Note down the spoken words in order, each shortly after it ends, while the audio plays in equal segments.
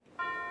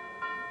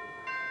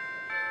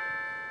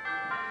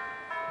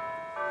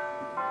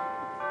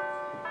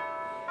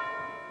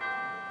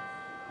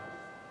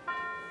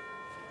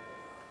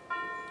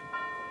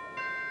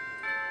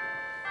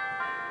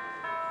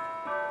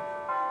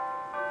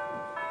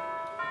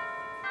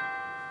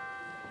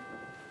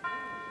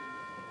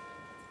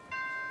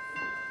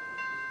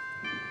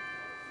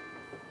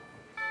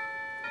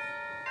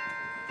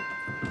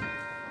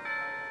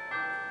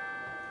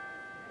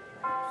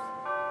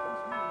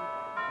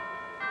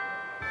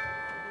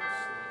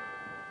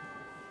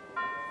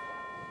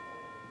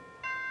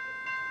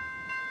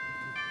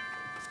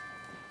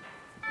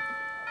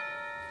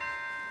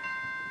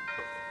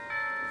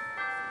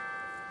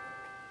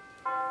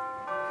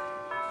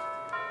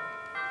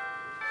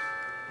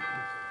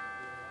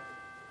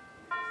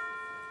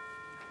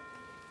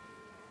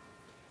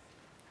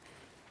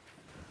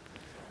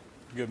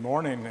Good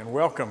morning and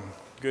welcome.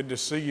 Good to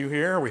see you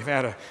here. We've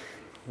had a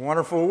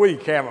wonderful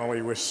week, haven't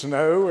we, with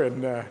snow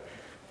and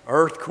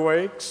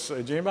earthquakes.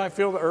 Did anybody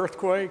feel the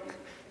earthquake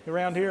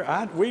around here?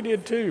 We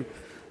did too.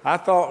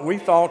 We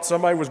thought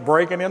somebody was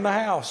breaking in the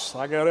house.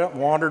 I got up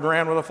and wandered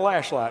around with a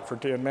flashlight for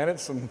 10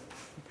 minutes and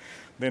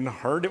then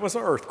heard it was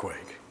an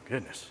earthquake.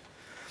 Goodness.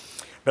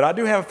 But I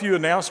do have a few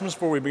announcements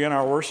before we begin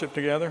our worship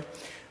together.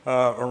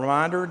 A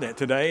reminder that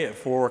today at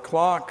 4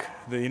 o'clock,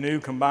 the new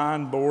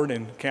combined board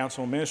and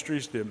council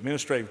ministries, the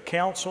administrative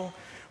council,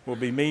 will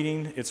be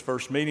meeting its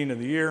first meeting of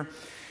the year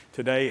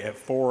today at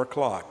 4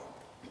 o'clock.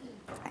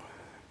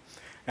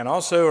 And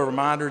also a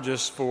reminder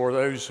just for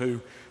those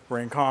who were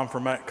in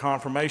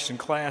confirmation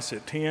class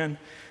at 10,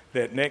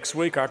 that next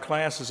week our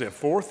class is at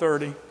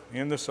 4:30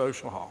 in the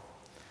social hall.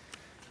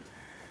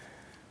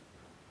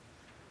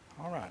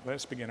 All right,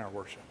 let's begin our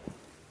worship.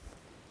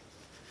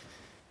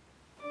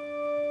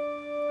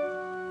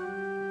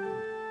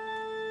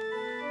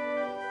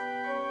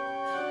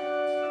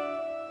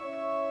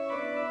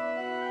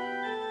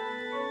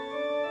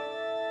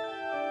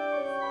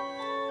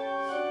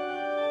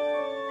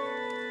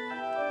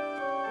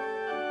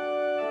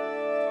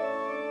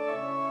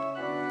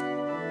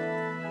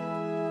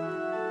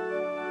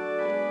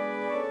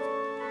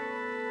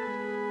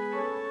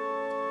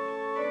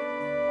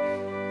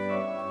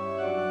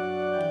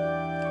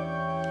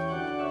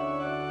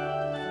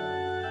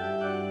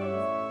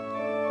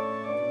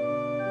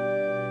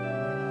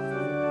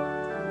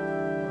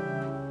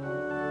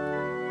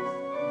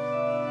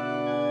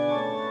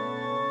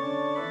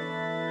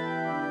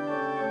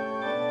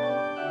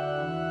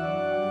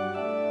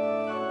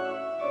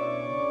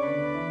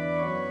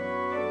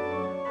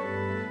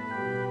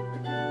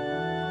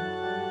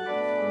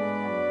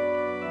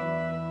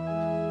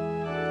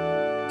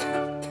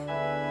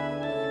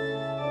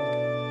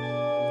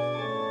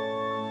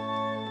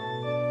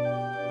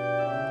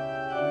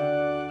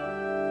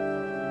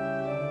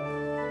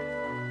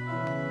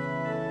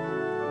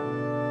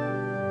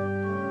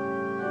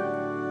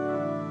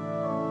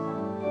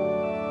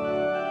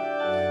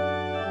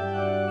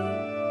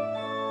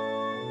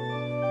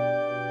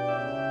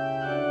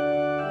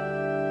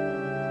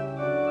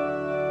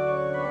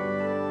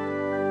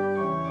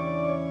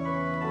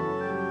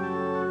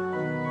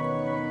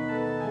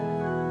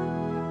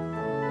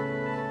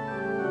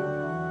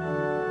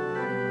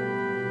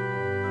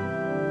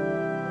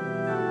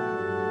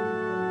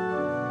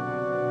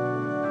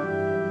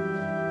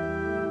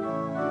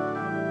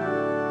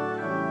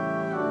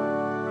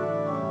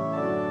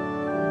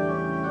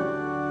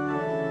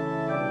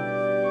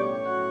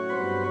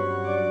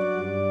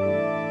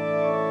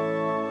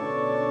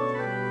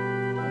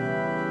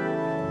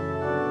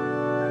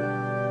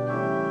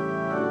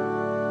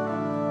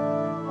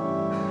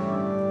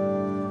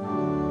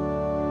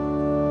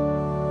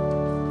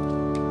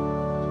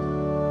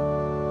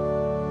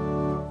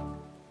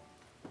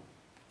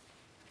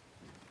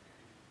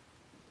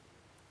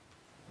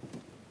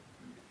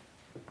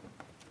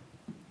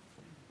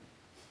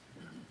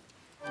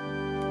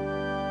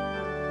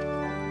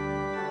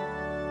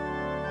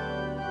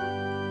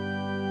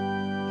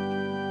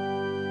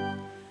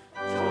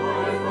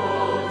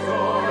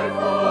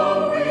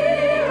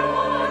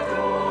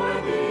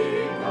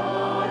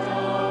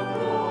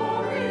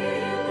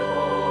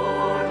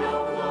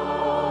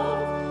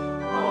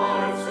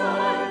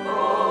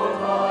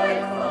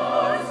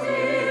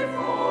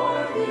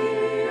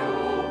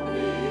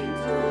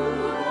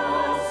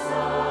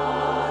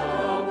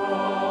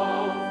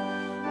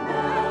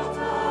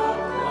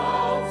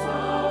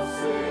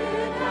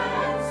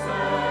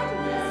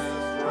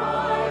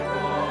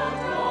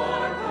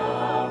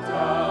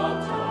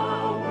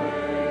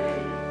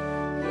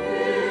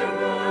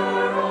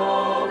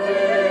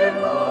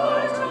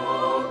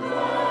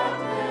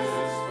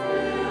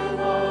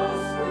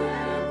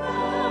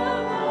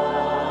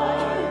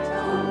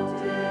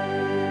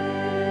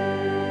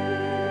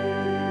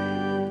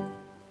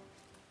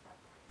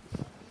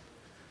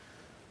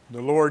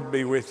 The Lord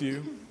be with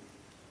you.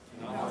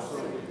 And also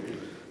with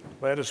you.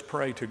 Let us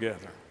pray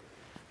together.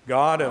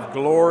 God of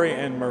glory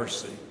and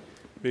mercy,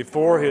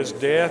 before his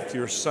death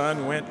your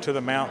Son went to the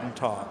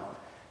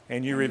mountaintop,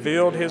 and you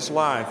revealed his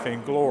life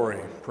in glory,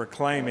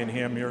 proclaiming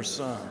him your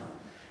Son.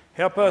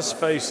 Help us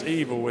face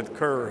evil with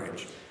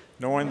courage,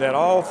 knowing that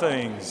all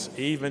things,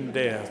 even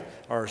death,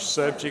 are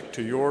subject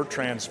to your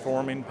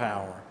transforming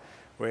power.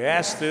 We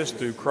ask this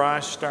through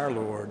Christ our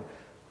Lord.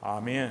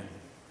 Amen.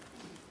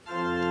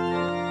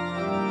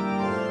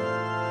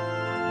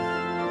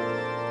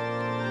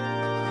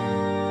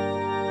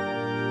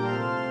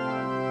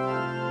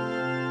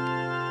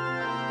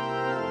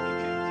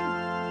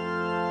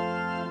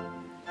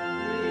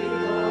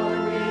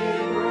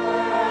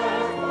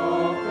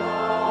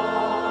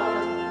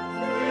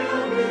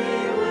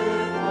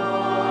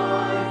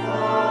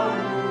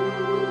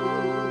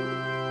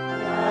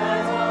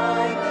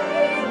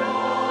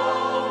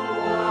 Love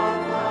what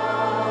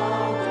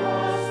thou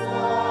dost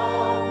love.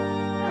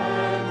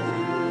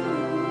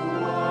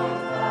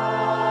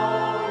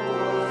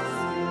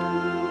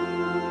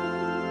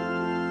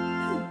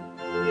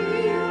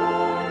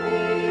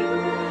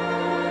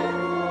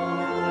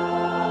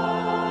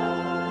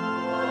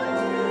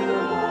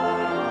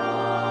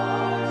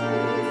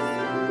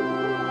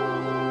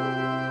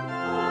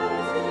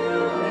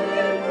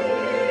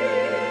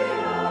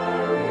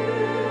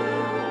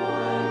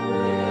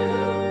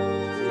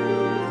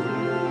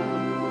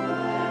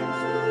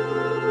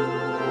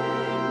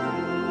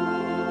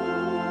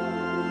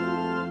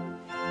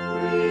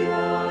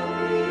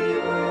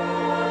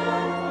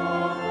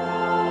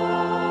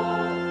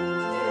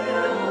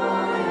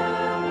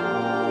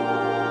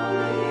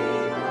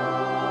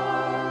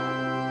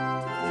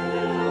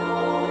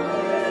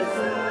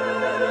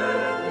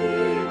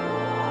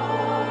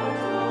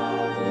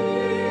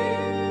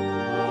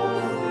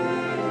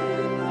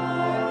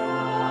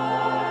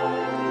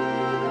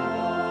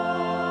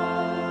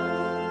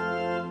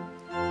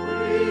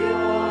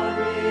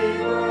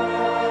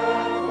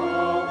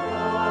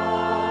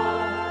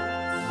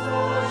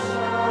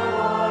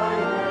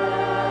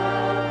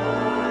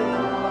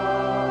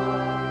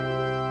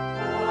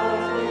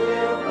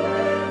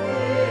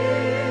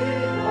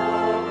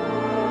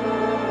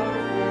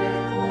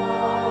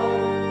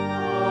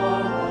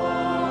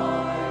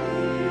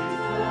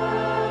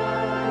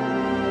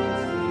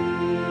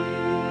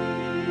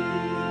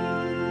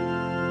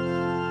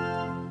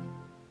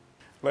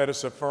 let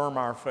us affirm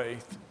our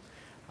faith.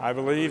 I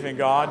believe in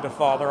God, the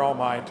Father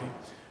Almighty,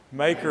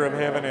 maker of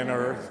heaven and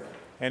earth,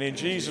 and in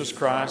Jesus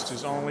Christ,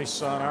 his only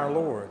Son, our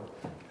Lord,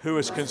 who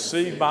was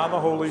conceived by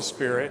the Holy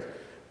Spirit,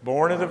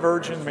 born of the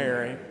Virgin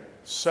Mary,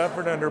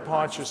 suffered under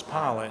Pontius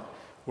Pilate,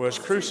 was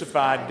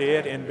crucified,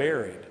 dead, and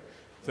buried.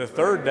 The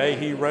third day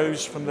he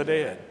rose from the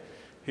dead.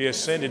 He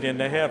ascended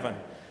into heaven,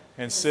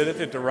 and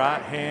sitteth at the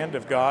right hand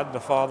of God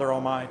the Father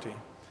Almighty.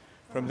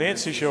 From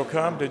thence he shall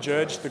come to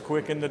judge the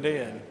quick and the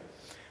dead.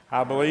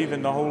 I believe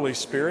in the Holy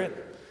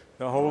Spirit,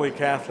 the Holy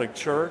Catholic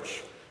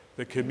Church,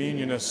 the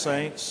communion of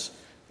saints,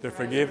 the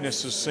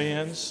forgiveness of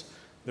sins,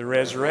 the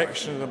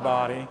resurrection of the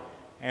body,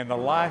 and the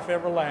life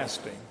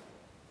everlasting.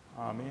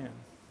 Amen.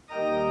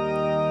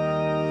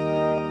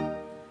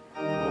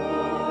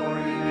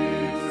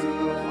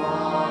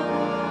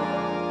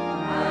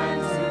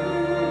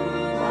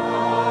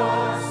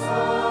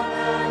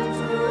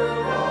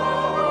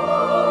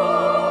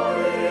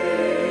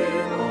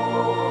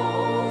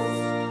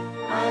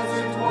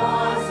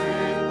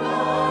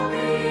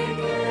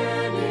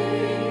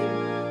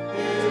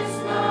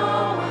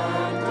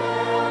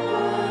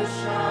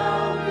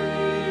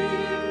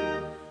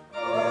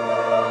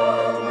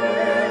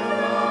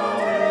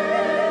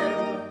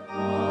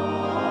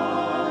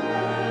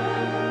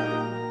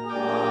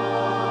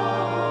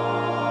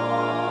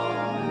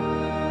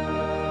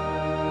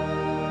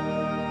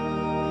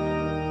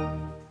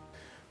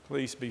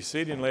 Please be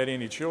seated and let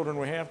any children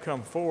we have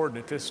come forward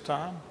at this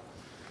time.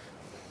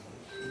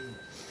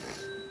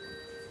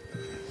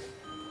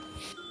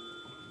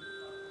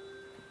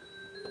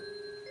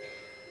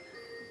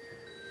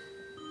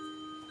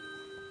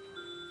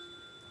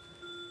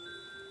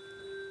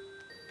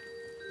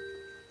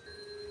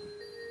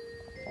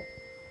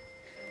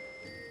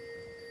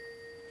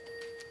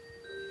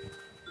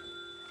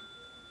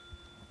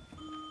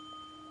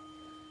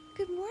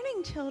 Good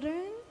morning,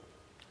 children.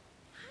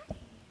 Hi.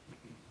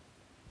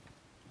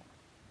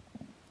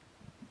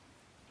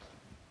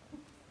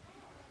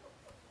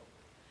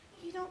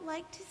 You don't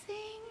like to sing?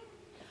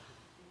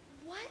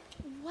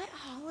 What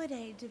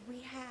holiday did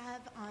we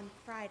have on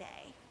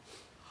Friday?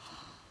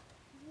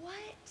 What?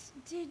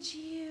 Did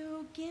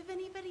you give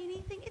anybody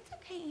anything? It's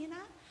okay,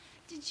 Anna.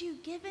 Did you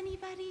give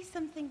anybody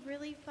something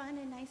really fun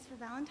and nice for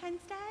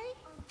Valentine's Day?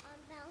 On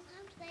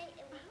Valentine's Day,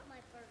 it was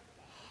my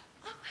birthday.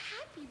 Oh,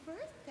 happy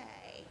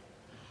birthday.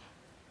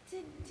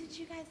 Did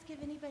you guys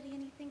give anybody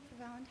anything for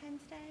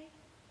Valentine's Day?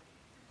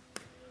 I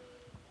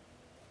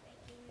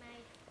gave my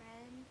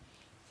friend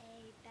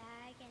a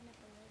bag and a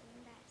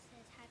balloon that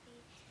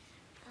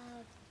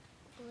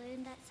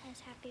says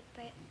Happy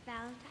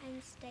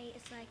Valentine's Day.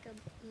 It's like a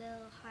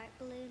little heart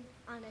balloon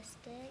on a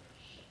stick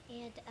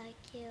and a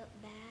cute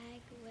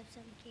bag with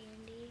some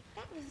candy.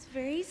 That was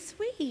very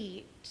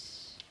sweet.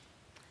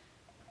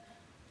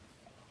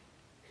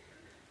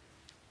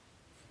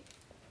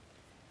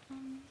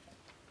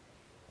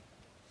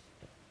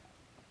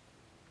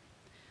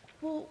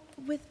 Well,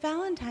 with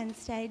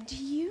Valentine's Day, do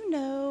you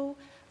know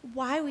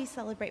why we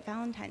celebrate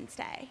Valentine's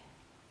Day?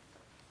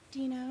 Do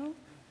you know?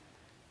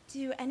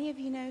 Do any of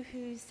you know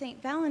who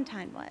Saint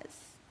Valentine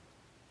was?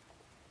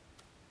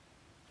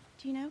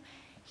 Do you know?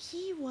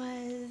 He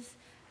was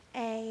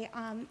a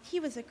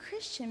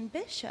Christian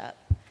bishop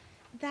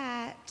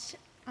that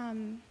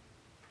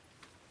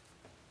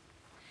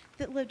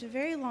lived a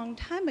very long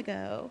time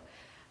ago.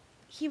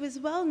 He was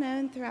well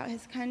known throughout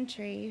his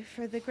country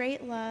for the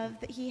great love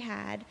that he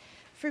had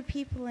for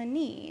people in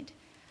need.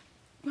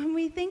 When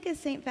we think of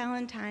St.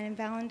 Valentine and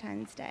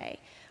Valentine's Day,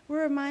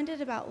 we're reminded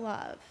about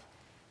love.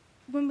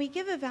 When we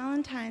give a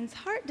Valentine's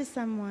heart to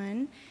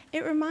someone,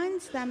 it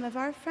reminds them of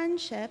our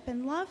friendship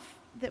and love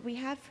that we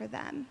have for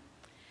them.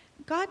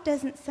 God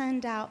doesn't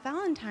send out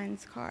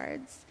Valentine's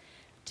cards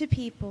to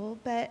people,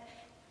 but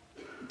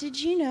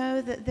did you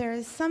know that there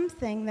is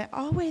something that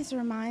always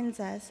reminds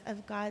us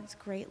of God's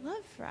great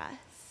love for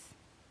us?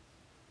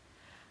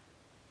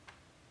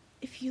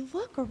 If you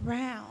look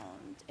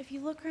around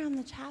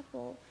the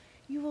chapel,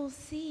 you will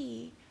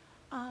see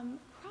crosses.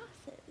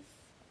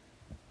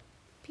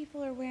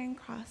 People are wearing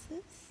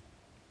crosses.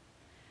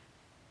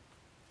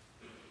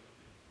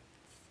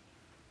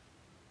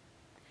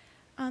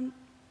 A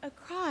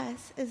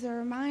cross is a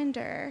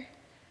reminder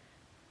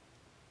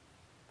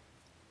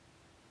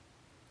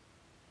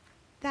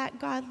that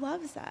God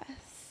loves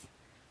us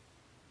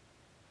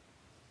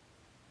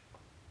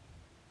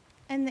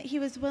and that he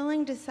was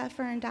willing to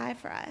suffer and die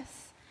for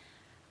us.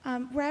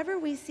 Wherever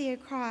we see a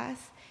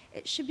cross,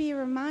 it should be a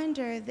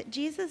reminder that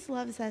Jesus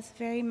loves us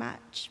very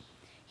much.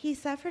 He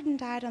suffered and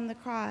died on the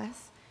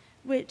cross,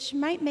 which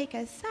might make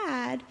us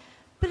sad,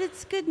 but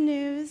it's good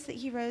news that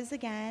he rose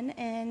again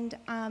and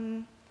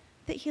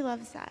that he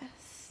loves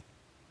us.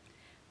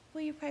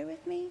 Will you pray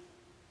with me?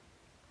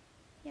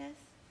 Yes?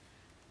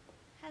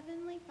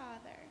 Heavenly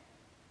Father,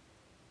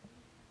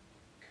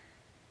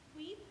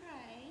 we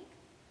pray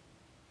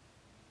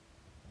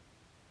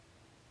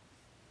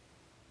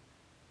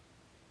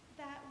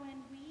that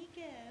when we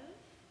give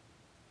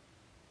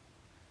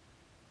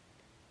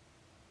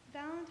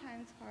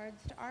Valentine's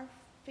cards to our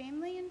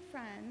family and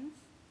friends,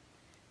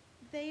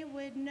 they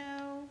would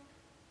know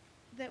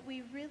that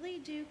we really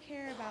do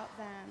care about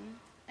them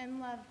and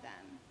love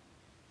them.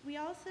 We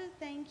also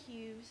thank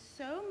you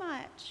so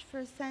much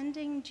for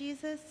sending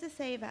Jesus to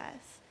save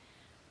us.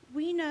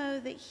 We know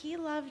that he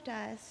loved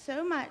us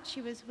so much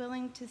he was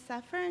willing to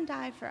suffer and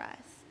die for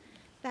us.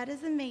 That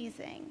is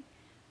amazing.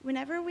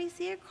 Whenever we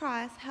see a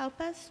cross, help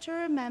us to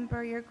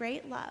remember your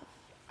great love.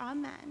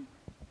 Amen.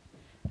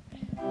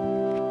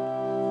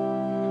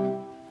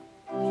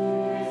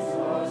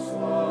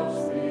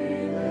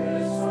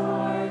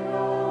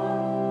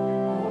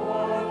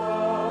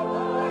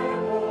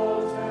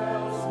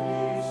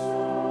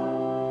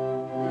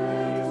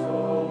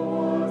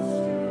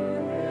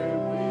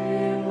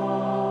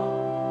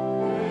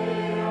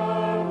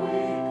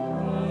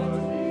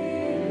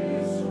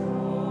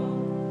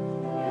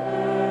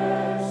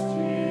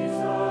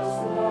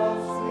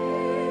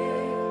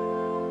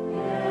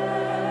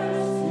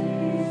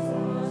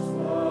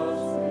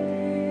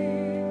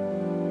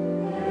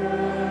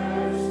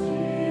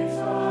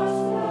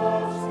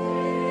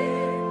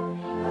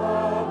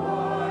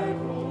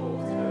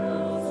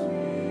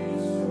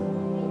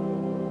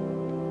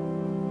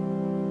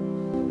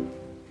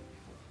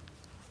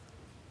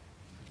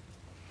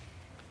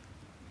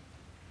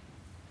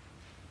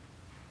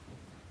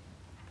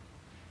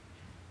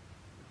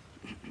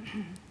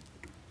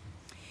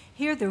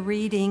 Hear the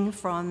reading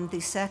from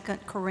the 2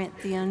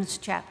 Corinthians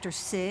chapter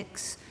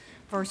 6,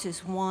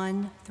 verses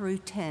 1 through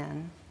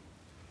 10.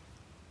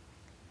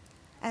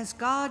 As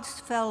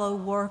God's fellow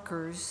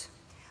workers,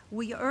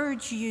 we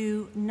urge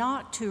you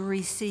not to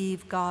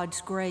receive God's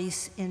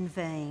grace in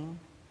vain.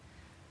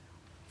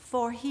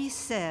 For he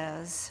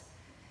says,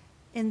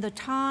 "In the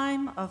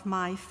time of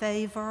my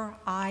favor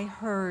I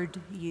heard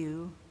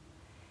you,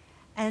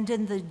 and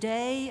in the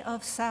day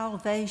of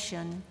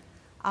salvation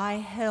I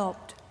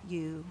helped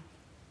you."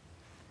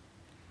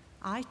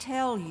 I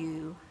tell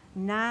you,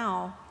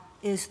 now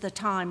is the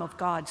time of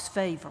God's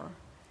favor.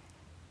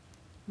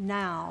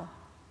 Now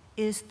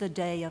is the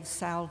day of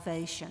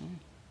salvation.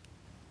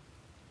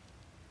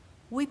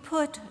 We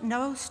put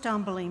no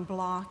stumbling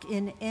block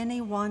in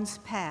anyone's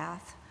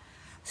path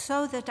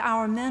so that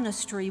our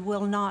ministry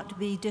will not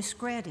be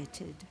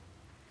discredited.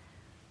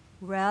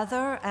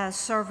 Rather, as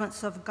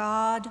servants of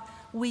God,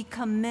 we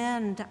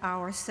commend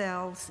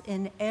ourselves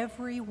in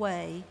every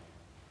way,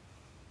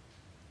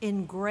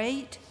 in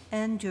great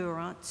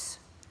endurance,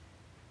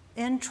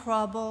 in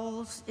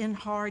troubles, in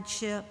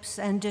hardships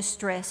and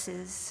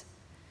distresses,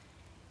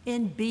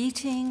 in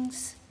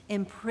beatings,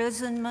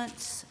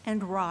 imprisonments,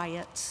 and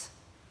riots,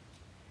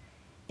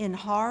 in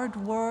hard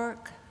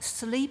work,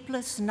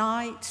 sleepless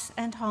nights,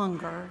 and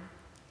hunger,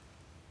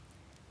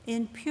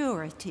 in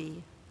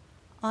purity,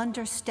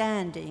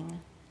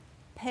 understanding,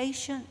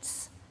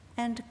 patience,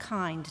 and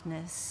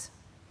kindness,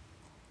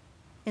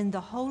 in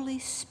the Holy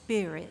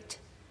Spirit,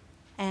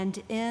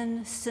 and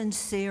in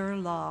sincere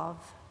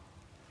love,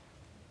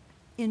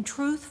 in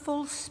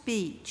truthful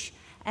speech,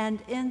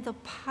 and in the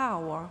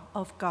power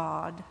of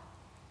God,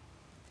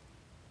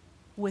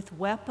 with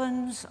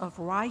weapons of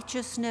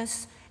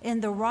righteousness in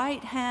the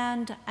right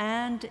hand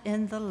and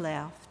in the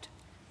left,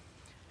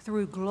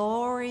 through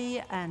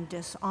glory and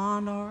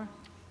dishonor,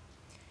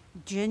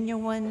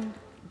 genuine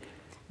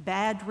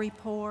bad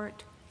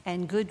report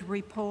and good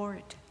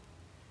report,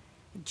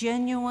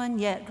 genuine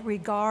yet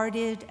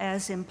regarded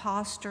as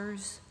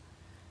impostors,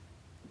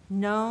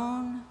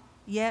 known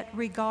yet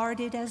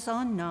regarded as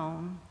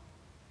unknown,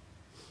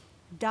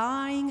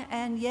 dying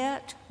and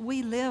yet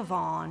we live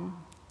on,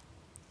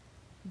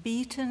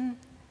 beaten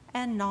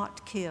and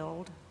not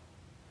killed,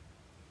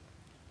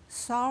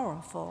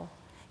 sorrowful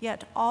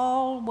yet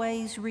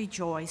always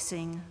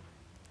rejoicing,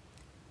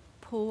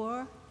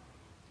 poor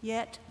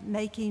yet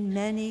making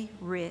many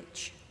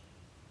rich,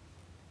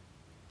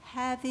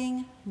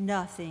 having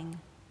nothing,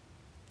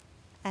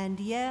 and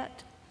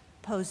yet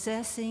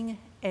possessing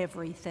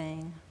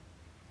everything.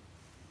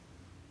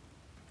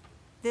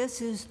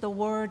 This is the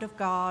word of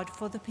God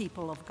for the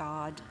people of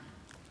God.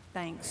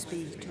 Thanks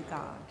be to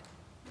God.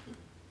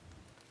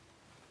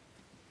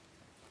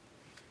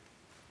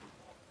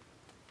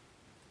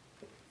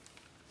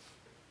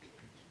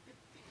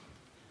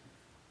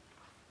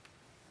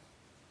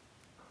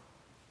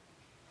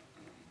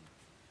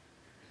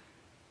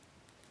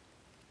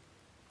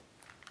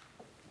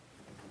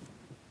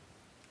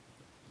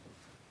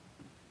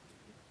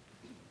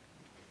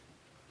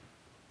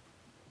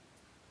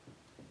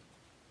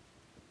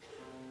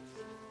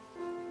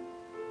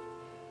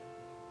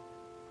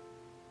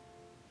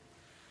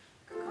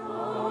 Come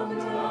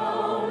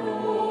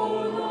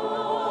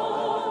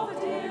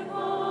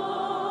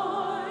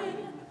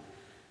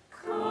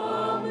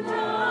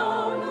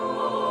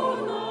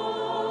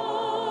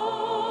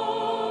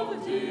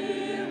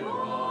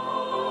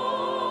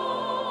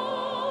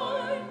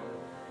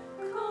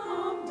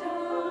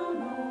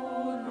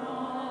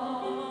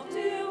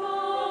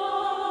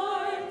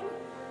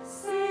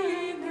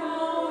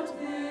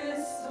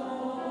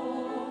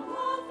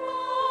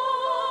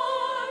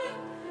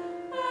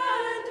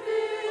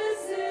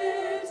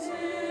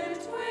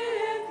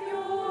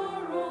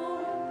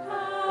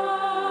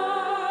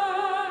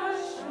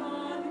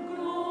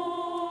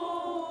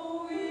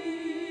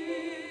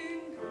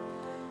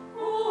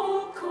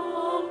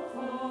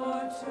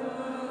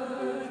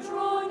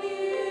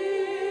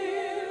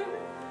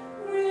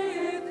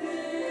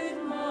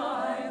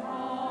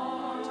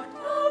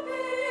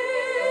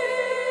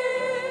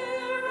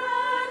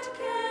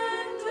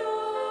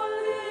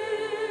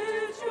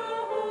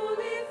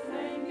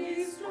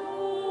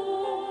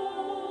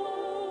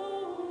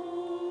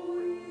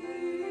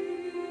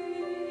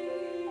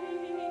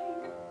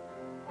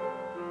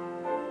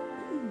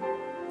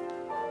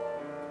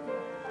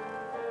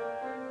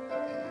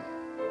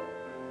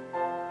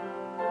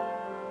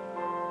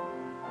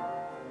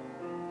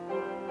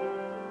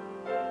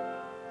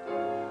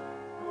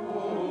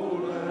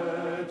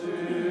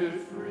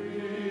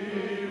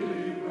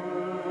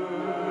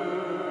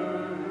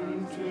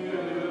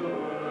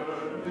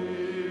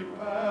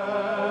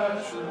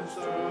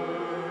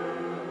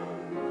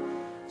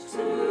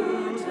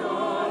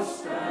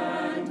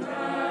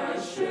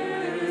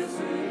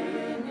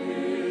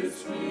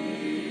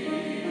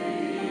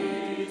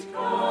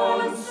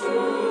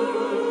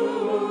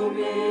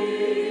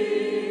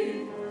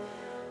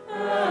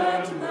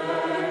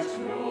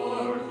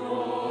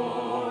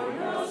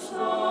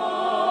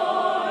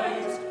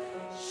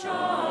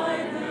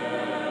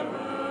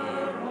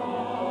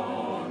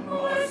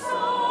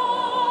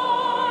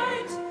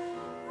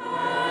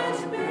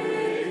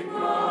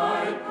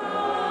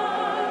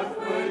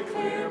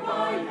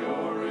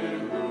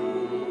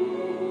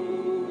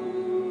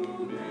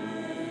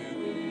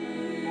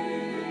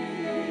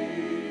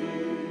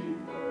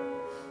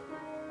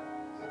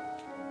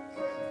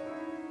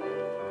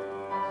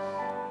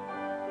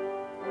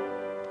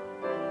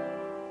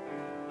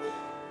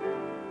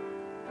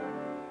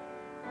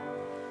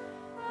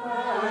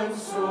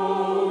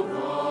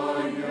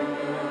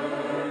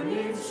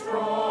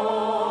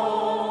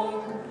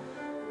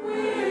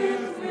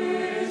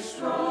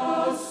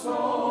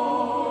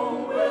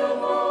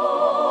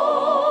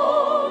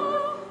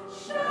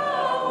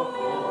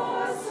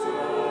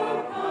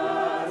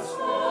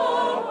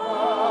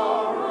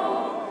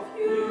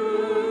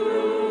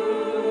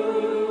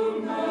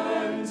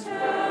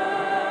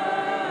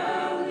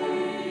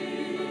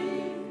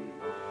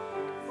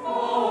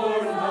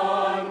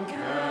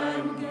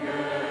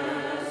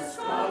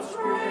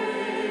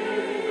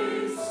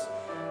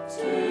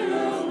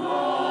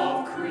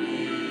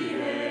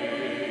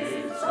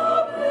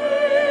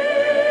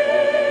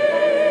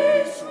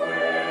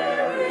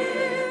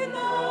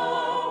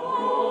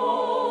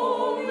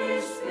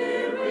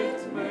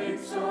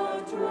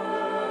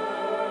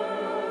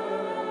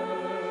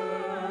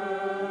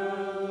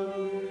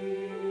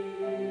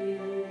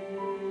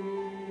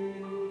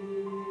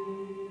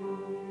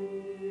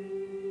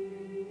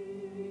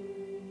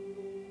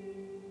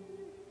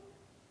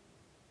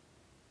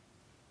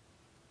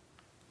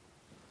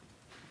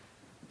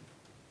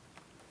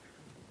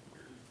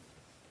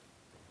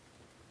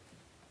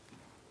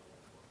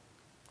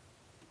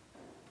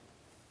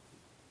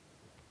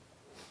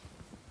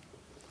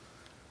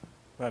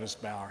Let us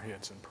bow our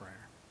heads in prayer.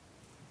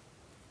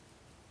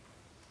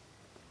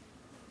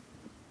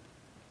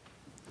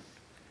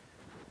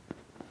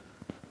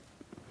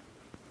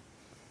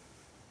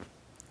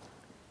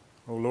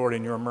 O Lord,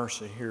 in your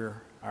mercy,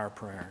 hear our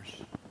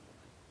prayers.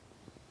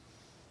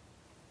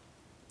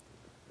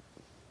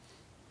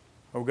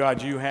 O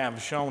God, you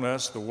have shown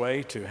us the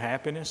way to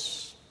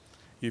happiness.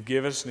 You've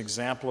given us an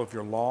example of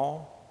your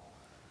law.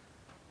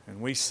 And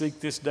we seek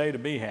this day to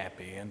be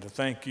happy and to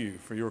thank you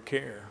for your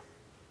care.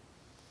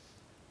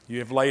 You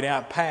have laid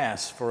out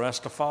paths for us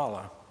to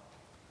follow,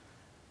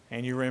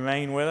 and you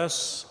remain with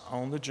us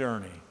on the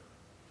journey.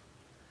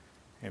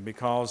 And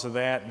because of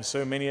that and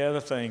so many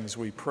other things,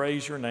 we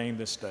praise your name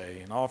this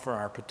day and offer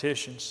our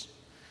petitions,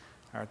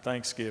 our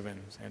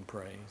thanksgivings, and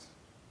praise.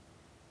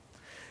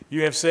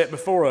 You have set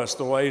before us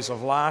the ways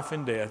of life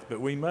and death,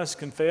 but we must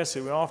confess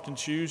that we often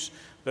choose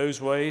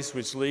those ways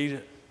which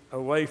lead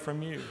away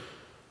from you.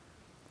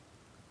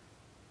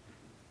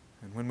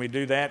 And when we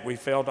do that, we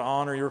fail to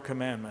honor your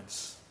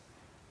commandments.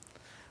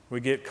 We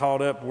get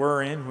caught up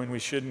worrying when we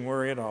shouldn't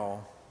worry at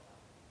all.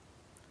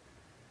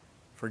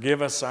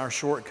 Forgive us our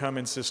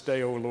shortcomings this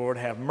day, O Lord.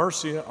 Have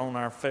mercy on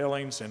our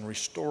failings and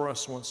restore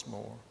us once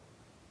more.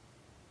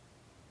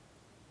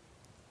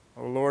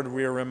 O Lord,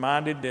 we are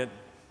reminded that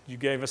you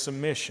gave us a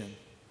mission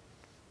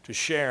to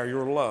share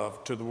your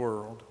love to the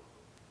world.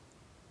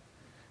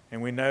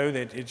 And we know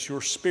that it's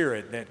your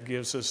Spirit that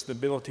gives us the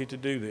ability to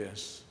do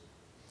this.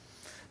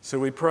 So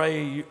we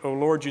pray, O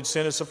Lord, you'd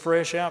send us a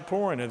fresh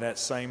outpouring of that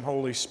same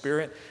Holy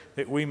Spirit,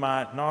 that we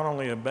might not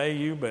only obey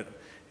you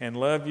and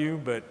love you,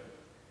 but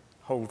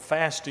hold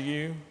fast to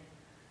you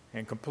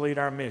and complete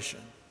our mission.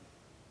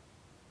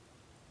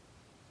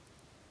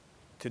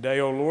 Today,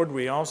 O Lord,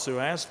 we also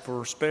ask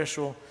for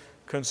special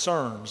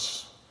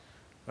concerns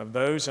of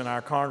those in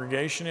our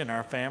congregation and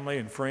our family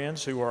and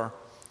friends who are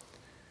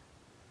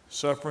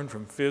suffering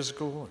from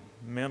physical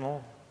and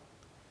mental,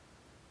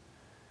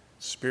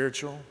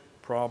 spiritual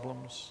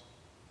problems.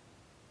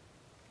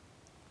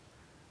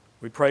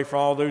 We pray for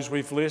all those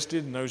we've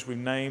listed and those we've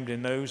named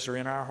and those that are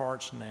in our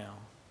hearts now.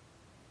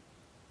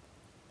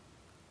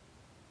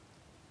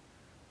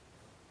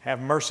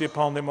 Have mercy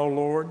upon them, O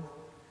Lord.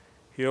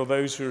 Heal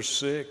those who are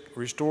sick.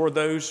 Restore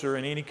those who are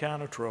in any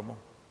kind of trouble.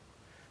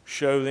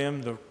 Show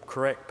them the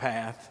correct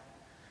path,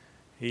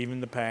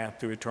 even the path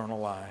to eternal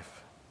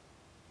life.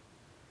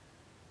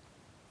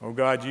 Oh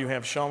God, you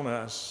have shown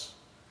us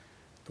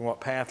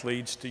what path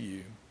leads to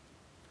you.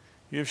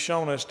 You've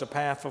shown us the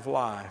path of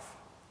life.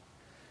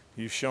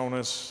 You've shown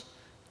us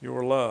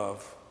your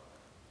love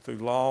through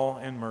law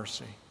and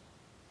mercy.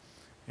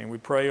 And we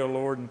pray, O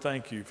Lord, and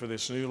thank you for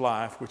this new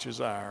life which is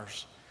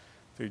ours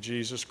through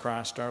Jesus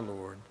Christ our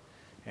Lord,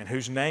 in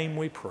whose name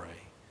we pray,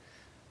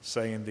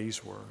 saying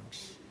these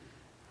words.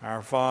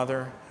 Our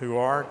Father, who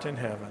art in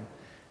heaven,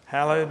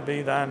 hallowed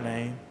be thy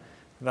name.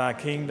 Thy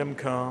kingdom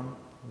come,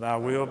 thy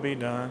will be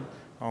done,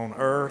 on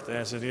earth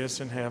as it is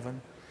in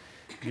heaven.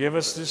 Give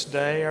us this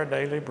day our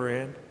daily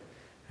bread,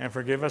 and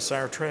forgive us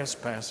our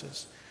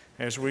trespasses,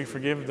 as we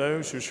forgive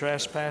those who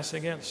trespass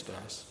against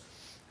us.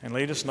 And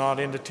lead us not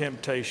into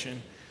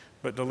temptation,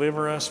 but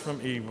deliver us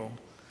from evil.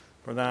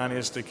 For thine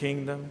is the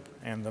kingdom,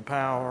 and the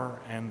power,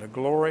 and the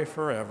glory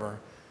forever.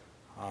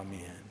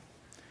 Amen.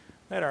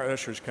 Let our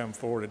ushers come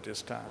forward at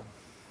this time.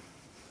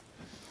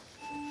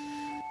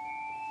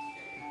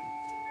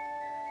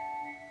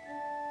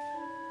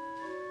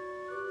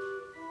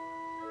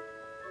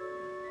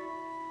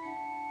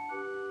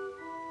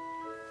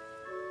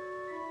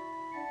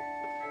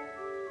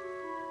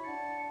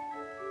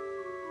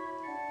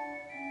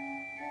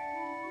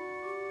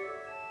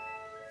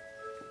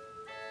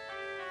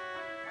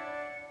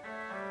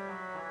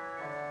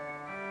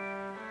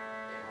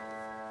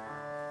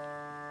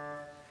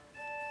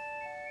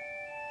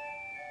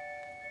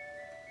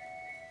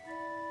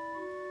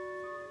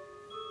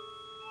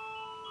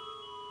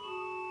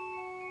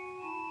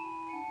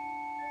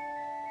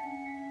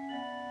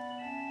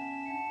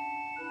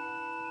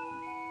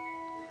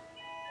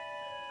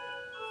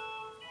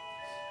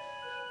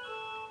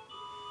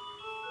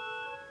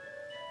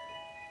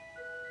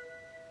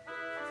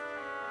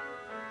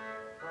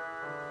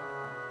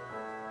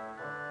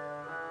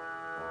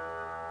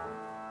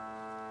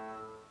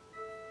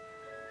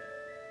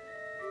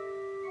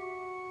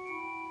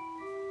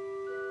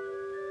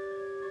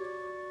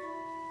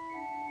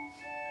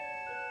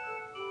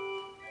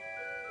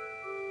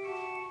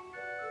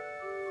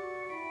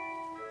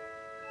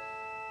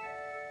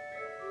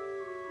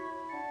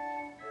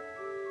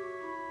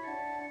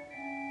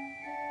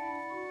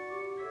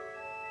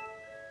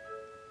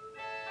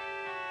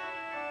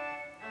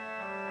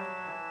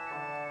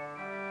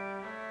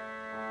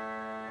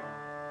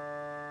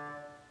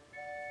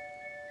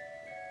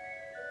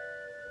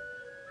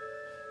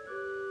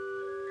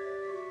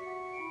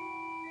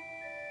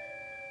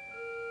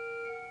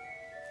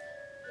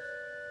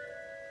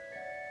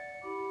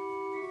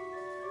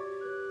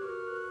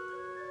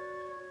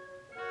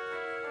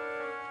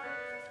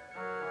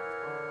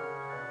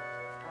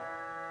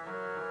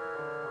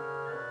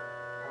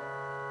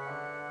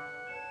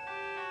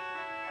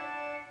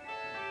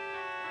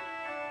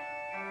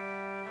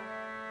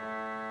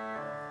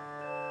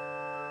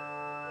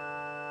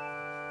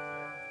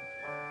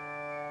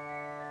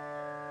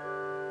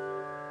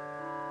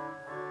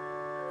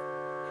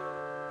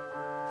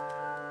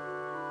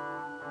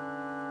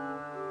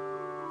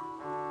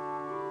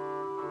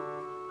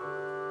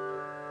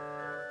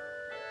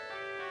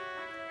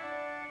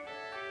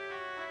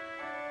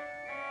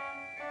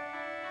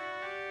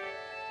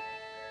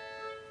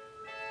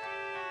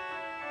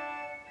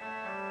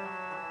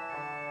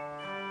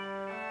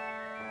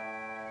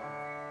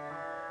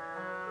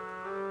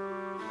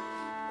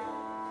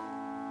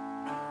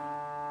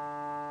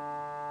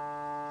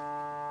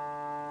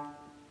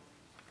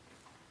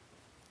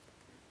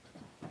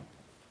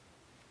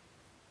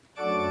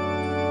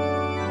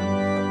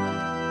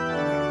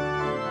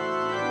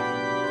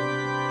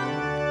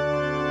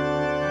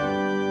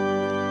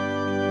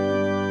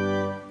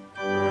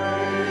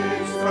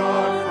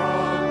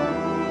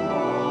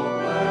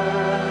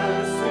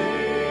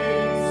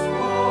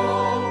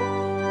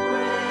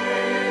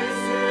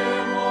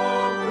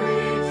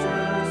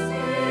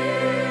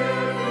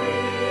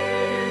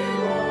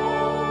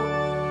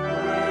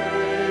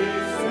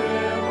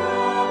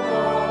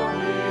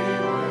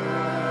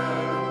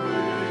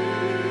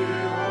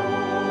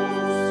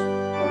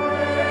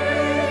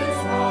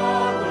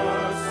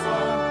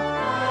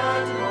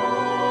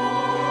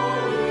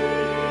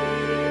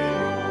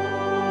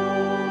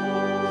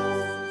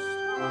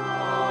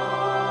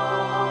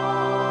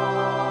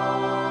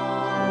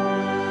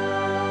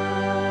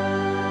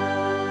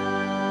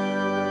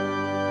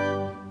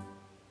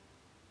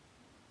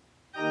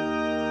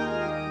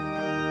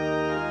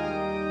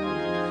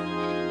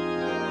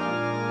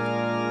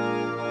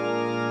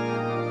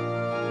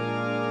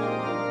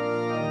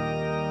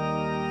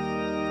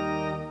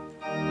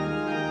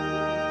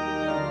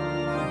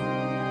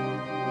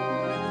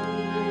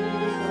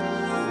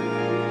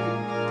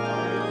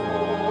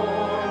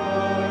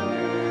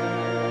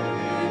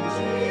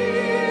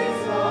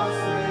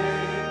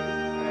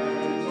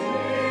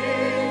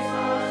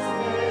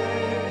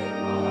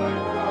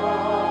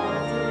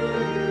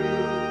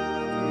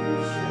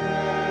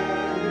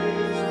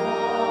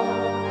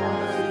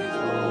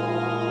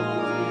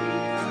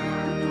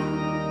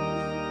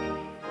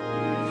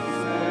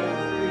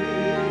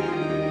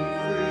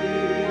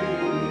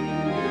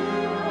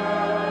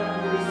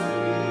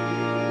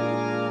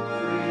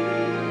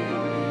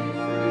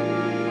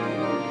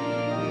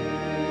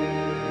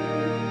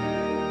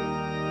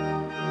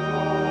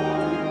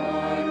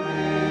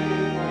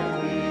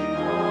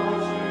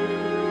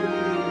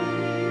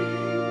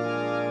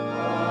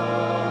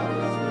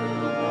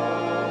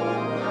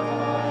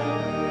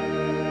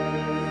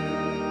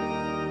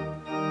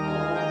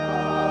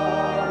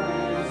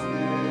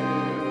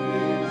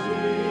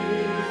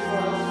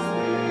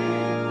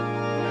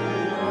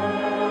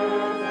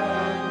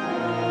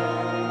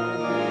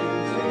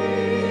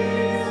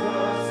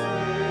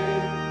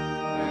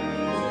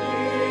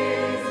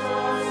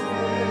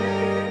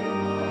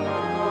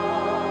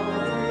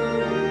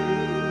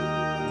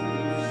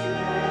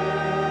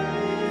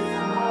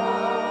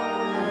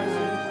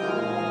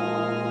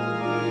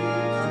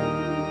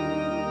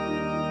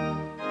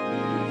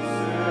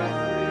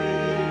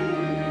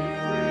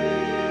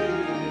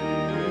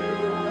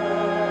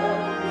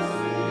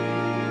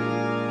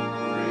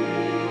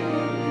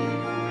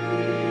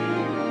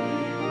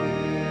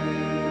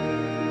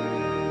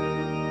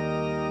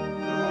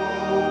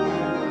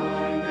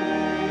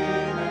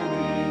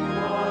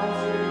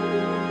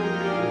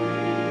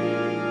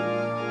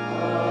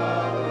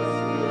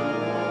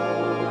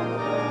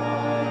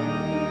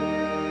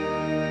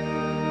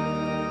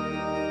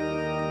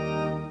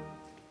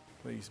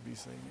 Please be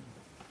seated.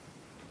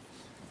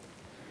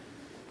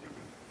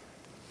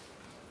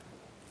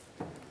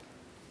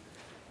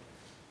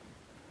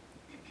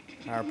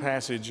 Our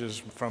passage is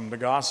from the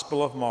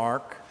Gospel of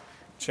Mark,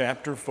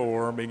 chapter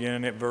 4,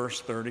 beginning at verse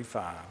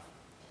 35.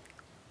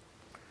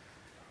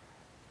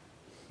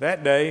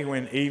 That day,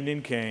 when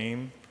evening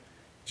came,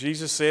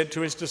 Jesus said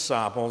to his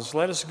disciples,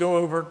 "Let us go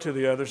over to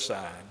the other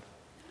side."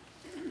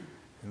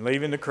 And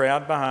leaving the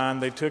crowd behind,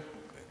 they took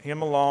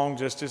him along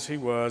just as he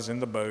was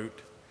in the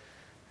boat,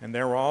 and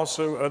there were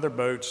also other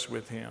boats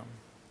with him.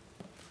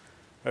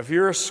 A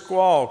furious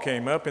squall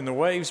came up, and the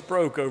waves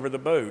broke over the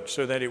boat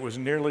so that it was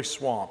nearly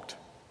swamped.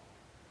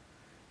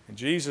 And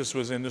Jesus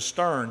was in the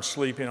stern,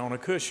 sleeping on a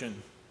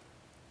cushion.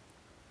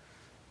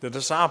 The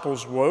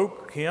disciples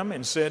woke him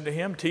and said to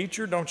him,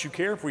 "Teacher, don't you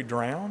care if we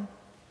drown?"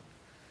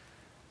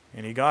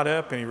 And he got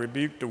up and he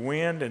rebuked the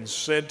wind and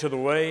said to the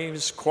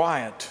waves,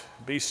 "Quiet,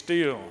 be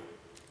still."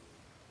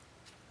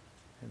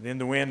 And then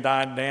the wind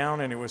died down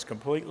and it was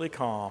completely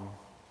calm.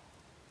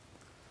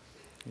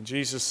 And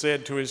Jesus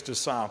said to his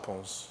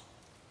disciples,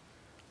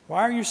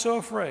 "Why are you so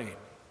afraid?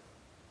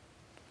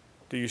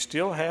 Do you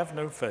still have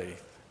no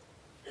faith?"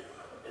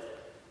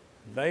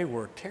 They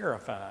were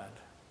terrified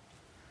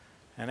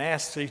and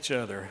asked each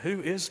other,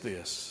 "Who is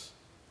this?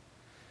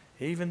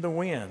 Even the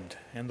wind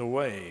and the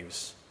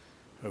waves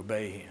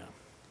obey him."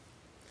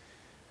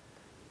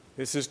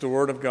 This is the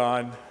word of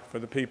God for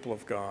the people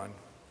of God.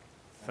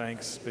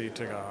 Thanks be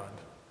to God.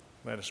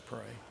 Let us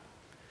pray.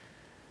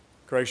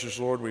 Gracious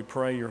Lord, we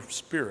pray your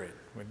Spirit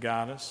would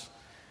guide us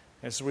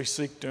as we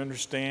seek to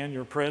understand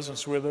your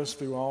presence with us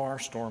through all our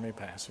stormy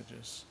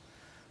passages.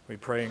 We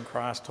pray in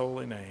Christ's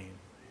holy name.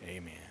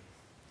 Amen.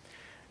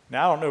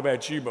 Now, I don't know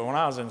about you, but when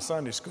I was in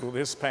Sunday school,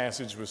 this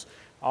passage was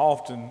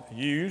often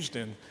used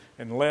in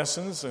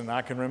lessons, and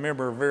I can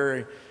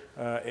remember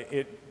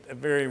it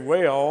very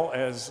well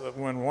as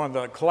when one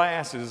of the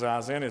classes I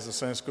was in as a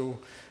Sunday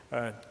school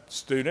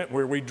student,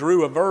 where we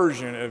drew a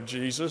version of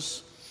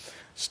Jesus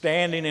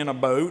standing in a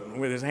boat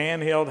with his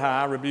hand held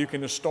high, rebuking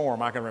the storm.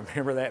 I can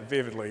remember that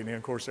vividly, and then,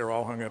 of course, they're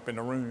all hung up in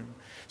the room.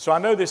 So I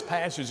know this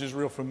passage is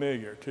real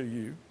familiar to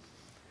you,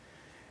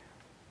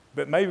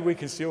 but maybe we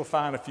can still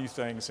find a few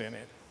things in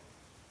it.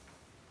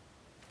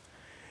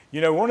 You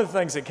know, one of the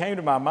things that came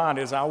to my mind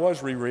as I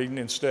was rereading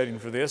and studying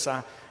for this,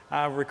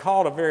 I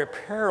recalled a very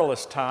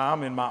perilous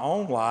time in my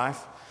own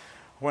life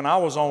when I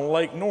was on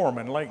Lake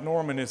Norman. Lake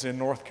Norman is in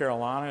North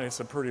Carolina. It's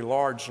a pretty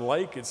large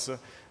lake. It's a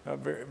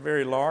very,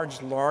 very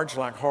large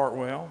like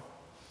Hartwell.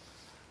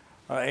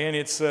 And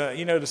it's,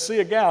 the Sea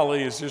of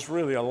Galilee is just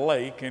really a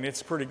lake, and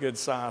it's a pretty good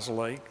sized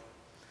lake.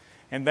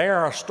 And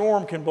there a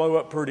storm can blow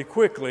up pretty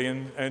quickly,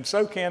 and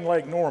so can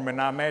Lake Norman.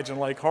 I imagine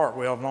Lake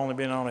Hartwell. I've only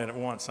been on it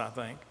once, I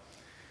think.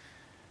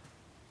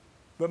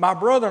 But my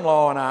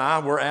brother-in-law and I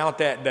were out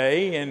that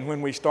day, and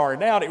when we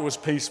started out, it was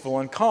peaceful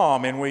and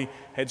calm, and we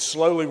had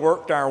slowly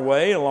worked our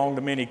way along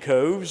the many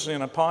coves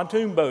in a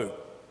pontoon boat.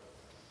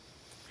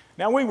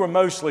 Now, we were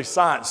mostly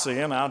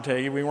sightseeing, I'll tell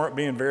you. We weren't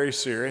being very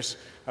serious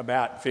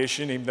about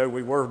fishing, even though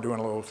we were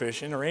doing a little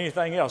fishing, or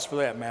anything else for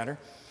that matter.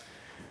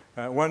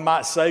 One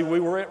might say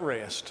we were at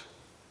rest.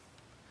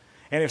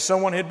 And if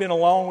someone had been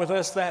along with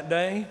us that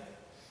day,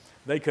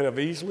 they could have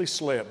easily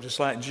slept, just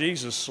like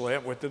Jesus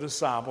slept with the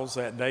disciples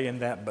that day in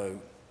that boat.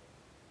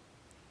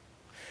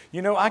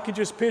 You know, I could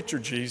just picture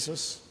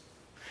Jesus.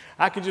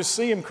 I could just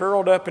see him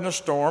curled up in a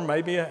storm,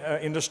 maybe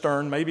in the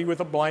stern, maybe with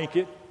a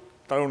blanket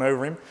thrown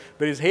over him,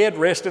 but his head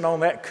rested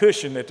on that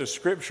cushion that the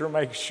Scripture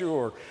makes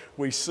sure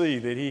we see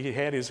that he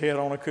had his head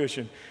on a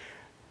cushion.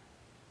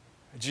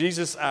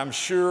 Jesus, I'm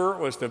sure,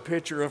 was the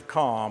picture of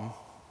calm.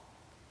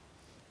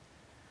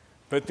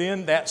 But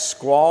then that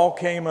squall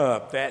came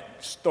up,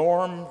 that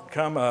storm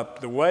come up,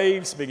 the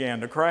waves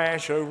began to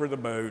crash over the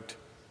boat.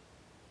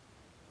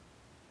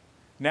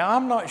 Now,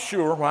 I'm not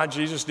sure why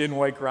Jesus didn't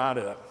wake right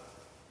up.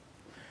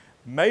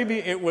 Maybe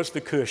it was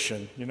the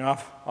cushion. You know,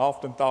 I've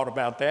often thought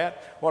about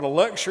that. What a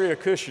luxury a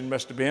cushion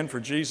must have been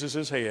for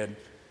Jesus' head.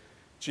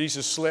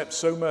 Jesus slept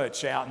so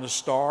much out in the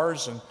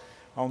stars and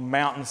on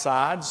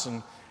mountainsides,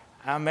 and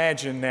I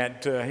imagine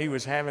that he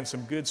was having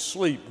some good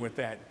sleep with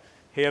that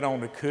head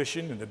on the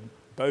cushion and the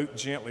boat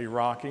gently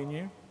rocking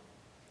you.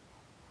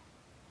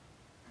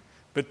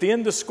 But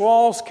then the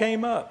squalls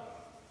came up.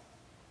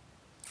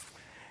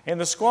 And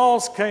the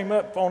squalls came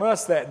up on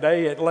us that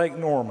day at Lake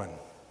Norman.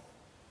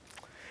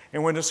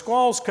 And when the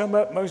squalls come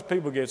up, most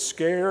people get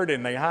scared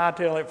and they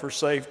hightail it for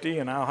safety,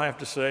 and I'll have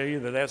to say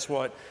that that's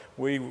what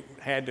we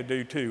had to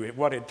do too.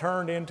 What had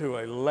turned into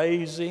a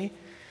lazy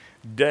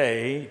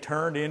day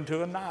turned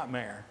into a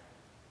nightmare.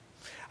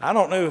 I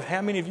don't know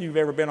how many of you have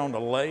ever been on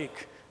the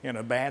lake in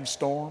a bad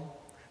storm,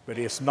 but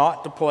it's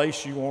not the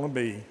place you want to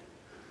be.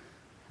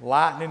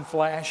 Lightning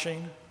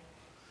flashing,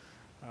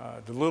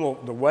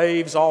 the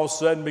waves all of a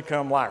sudden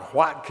become like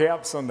white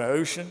caps on the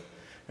ocean,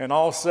 and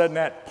all of a sudden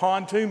that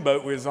pontoon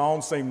boat we was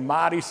on seemed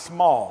mighty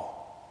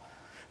small.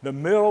 The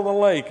middle of the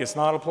lake is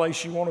not a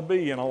place you want to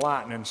be in a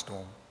lightning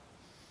storm.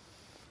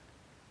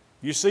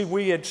 You see,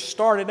 we had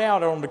started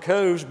out on the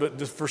coast,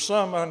 but for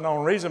some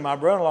unknown reason, my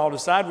brother-in-law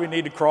decided we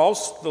need to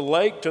cross the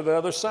lake to the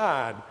other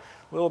side,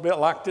 a little bit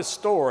like this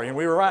story. And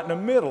we were right in the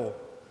middle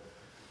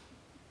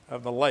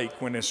of the lake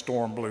when this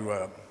storm blew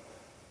up.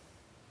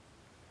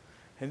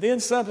 And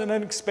then something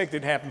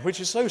unexpected happened, which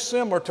is so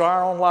similar to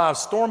our own lives.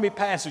 Stormy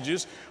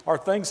passages are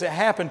things that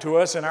happen to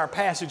us in our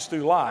passage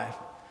through life.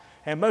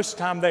 And most of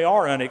the time, they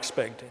are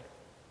unexpected.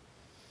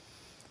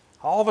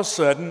 All of a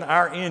sudden,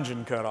 our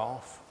engine cut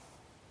off.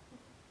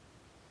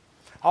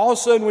 All of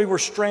a sudden, we were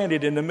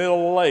stranded in the middle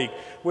of the lake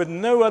with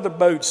no other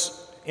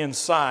boats in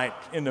sight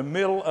in the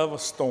middle of a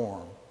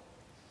storm.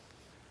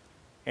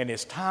 And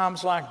it's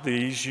times like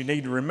these you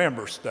need to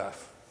remember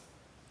stuff.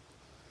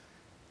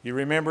 You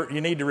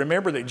need to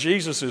remember that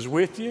Jesus is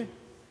with you,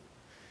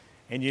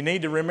 and you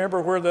need to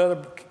remember where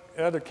the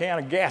other can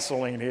of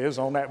gasoline is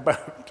on that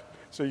boat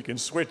so you can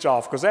switch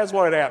off, because that's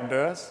what had happened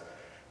to us.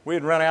 We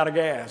had run out of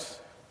gas.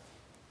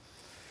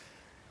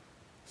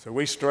 So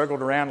we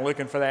struggled around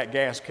looking for that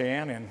gas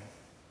can, and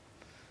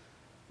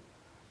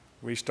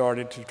we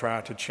started to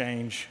try to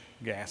change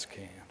gas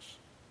cans.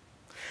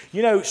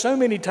 You know, so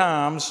many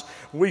times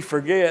we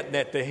forget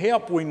that the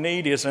help we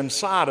need is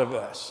inside of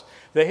us.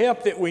 The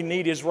help that we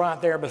need is right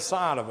there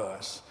beside of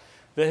us.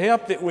 The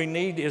help that we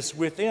need is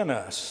within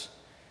us.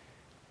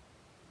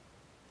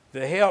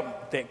 The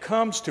help that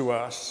comes to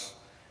us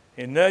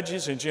in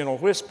nudges and gentle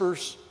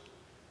whispers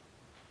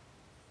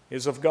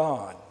is of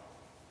God.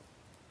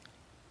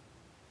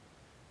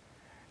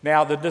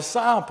 Now, the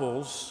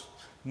disciples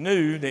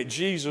knew that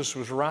Jesus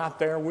was right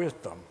there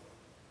with them,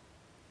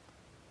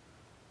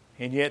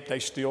 and yet they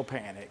still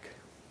panic.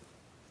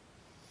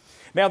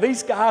 Now,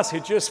 these guys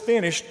had just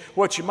finished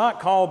what you might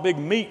call a big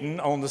meeting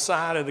on the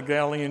side of the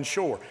Galilean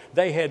shore.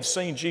 They had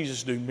seen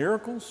Jesus do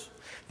miracles.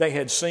 They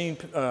had seen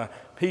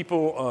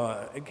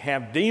people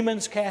have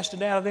demons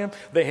casted out of them.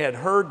 They had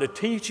heard the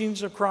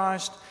teachings of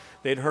Christ.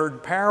 They'd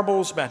heard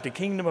parables about the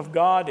kingdom of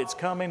God that's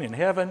coming in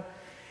heaven.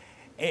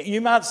 And you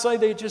might say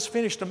they had just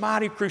finished a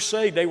mighty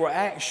crusade. They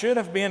should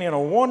have been in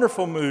a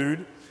wonderful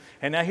mood.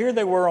 And now here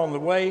they were on the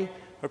way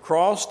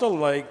across the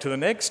lake to the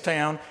next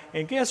town.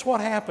 And guess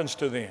what happens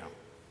to them?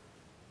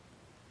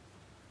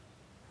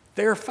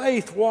 Their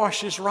faith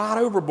washes right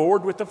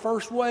overboard with the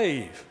first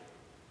wave.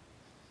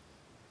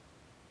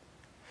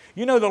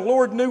 You know, the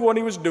Lord knew what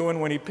He was doing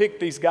when He picked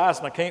these guys,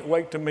 and I can't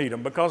wait to meet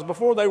them, because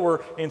before they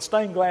were in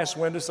stained glass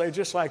windows, they were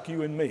just like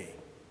you and me,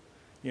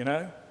 you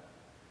know?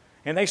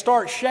 And they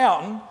start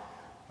shouting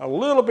a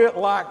little bit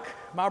like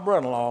my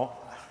brother-in-law,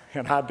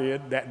 and I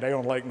did that day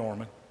on Lake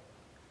Norman.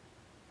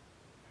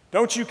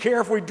 Don't you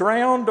care if we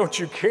drown? Don't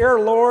you care,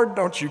 Lord?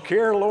 Don't you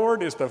care,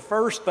 Lord? Is the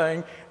first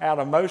thing out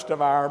of most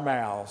of our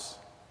mouths.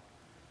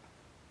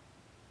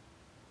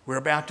 We're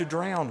about to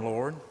drown,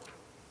 Lord.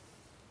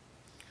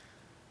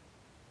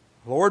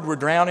 Lord, we're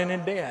drowning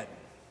in debt.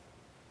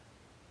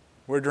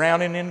 We're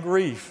drowning in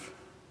grief.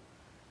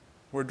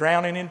 We're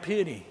drowning in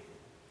pity.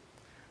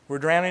 We're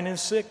drowning in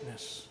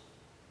sickness.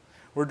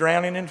 We're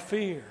drowning in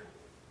fear.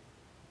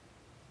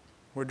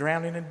 We're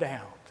drowning in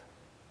doubt.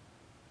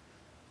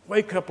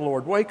 Wake up,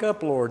 Lord. Wake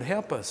up, Lord.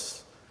 Help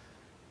us.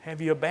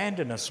 Have you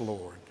abandoned us,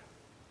 Lord?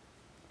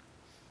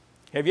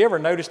 Have you ever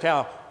noticed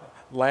how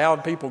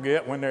loud people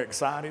get when they're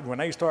excited? When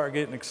they start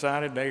getting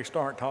excited, they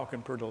start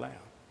talking pretty loud.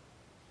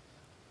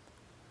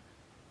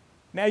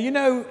 Now, you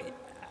know,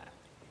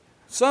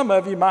 some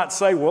of you might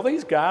say, well,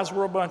 these guys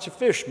were a bunch of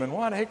fishermen.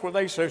 Why the heck were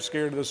they so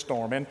scared of the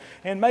storm?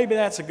 And maybe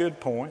that's a good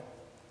point.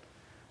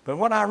 But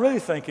what I really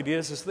think it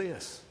is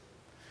this.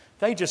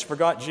 They just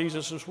forgot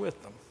Jesus was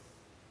with them.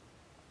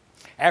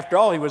 After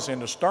all, He was in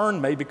the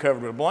stern, maybe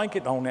covered with a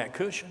blanket on that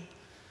cushion.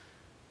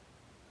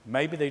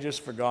 Maybe they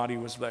just forgot He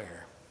was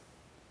there.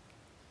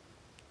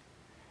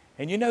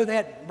 And you know,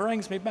 that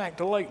brings me back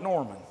to Lake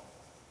Norman.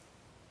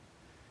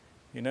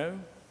 You know,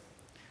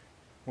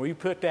 when you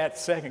put that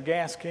second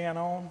gas can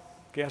on,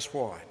 guess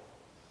what?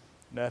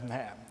 Nothing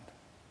happened.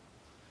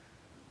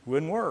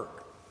 Wouldn't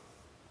work.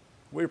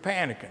 We were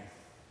panicking.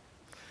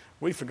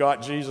 We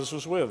forgot Jesus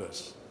was with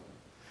us.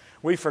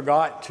 We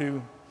forgot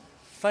to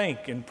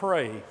think and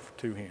pray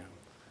to Him.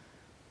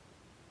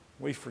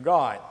 We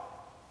forgot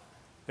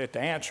that the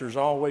answer is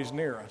always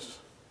near us.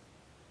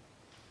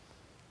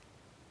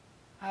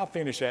 I'll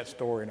finish that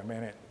story in a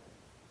minute.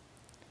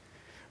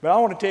 But I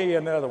want to tell you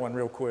another one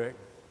real quick.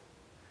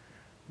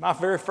 My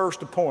very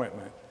first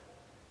appointment.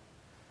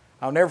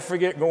 I'll never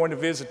forget going to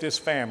visit this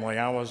family.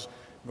 I was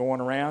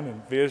going around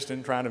and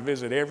visiting, trying to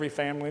visit every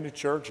family in the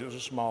church. It was a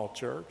small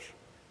church.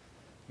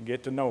 And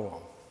get to know them.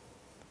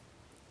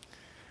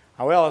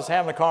 Well, I was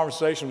having a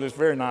conversation with this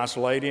very nice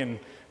lady, and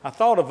I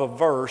thought of a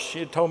verse. She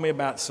had told me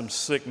about some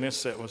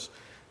sickness that was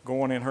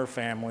going in her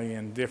family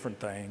and different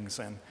things.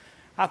 And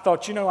I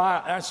thought, you know,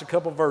 that's a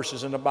couple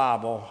verses in the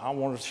Bible I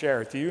wanted to share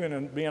with you.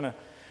 And being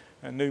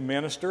a new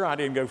minister, I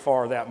didn't go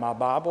far with that in my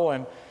Bible,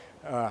 and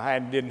I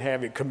didn't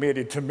have it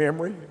committed to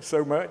memory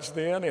so much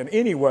then. And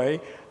anyway,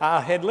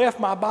 I had left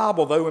my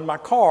Bible, though, in my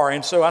car,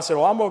 and so I said,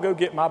 well, I'm going to go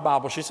get my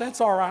Bible. She said,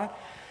 that's all right.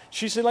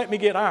 She said, let me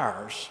get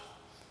ours.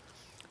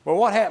 Well,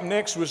 what happened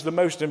next was the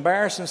most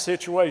embarrassing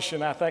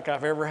situation I think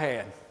I've ever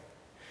had.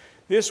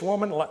 This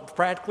woman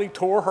practically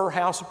tore her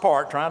house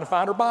apart trying to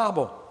find her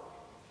Bible.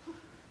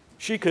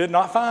 She could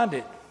not find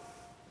it.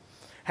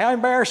 How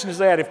embarrassing is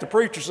that if the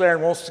preacher's there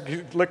and wants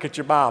to look at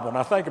your Bible?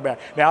 Now think about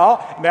it.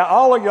 Now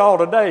all of y'all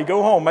today,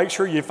 go home, make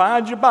sure you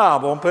find your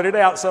Bible and put it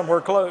out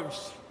somewhere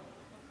close.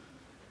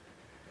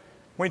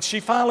 When she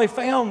finally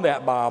found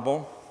that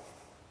Bible,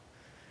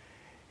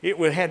 it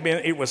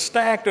was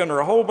stacked under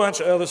a whole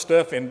bunch of other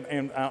stuff,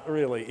 and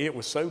really, it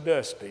was so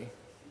dusty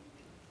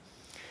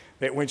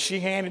that when she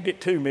handed it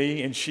to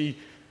me and she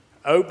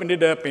opened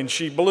it up and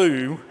she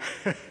blew,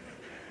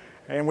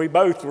 and we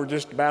both were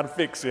just about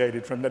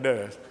asphyxiated from the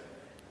dust.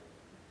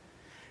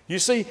 You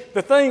see,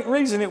 the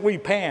reason that we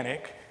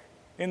panic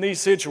in these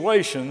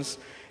situations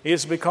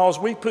is because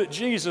we put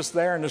Jesus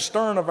there in the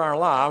stern of our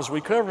lives,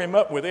 we cover him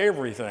up with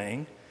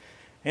everything,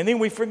 and then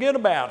we forget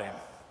about him.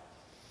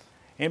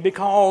 And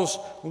because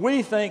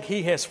we think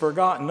he has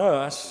forgotten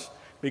us,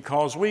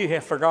 because we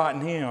have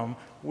forgotten him,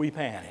 we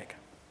panic.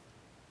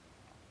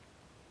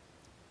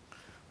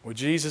 Well,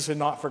 Jesus had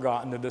not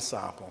forgotten the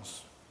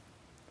disciples.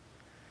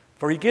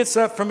 For he gets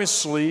up from his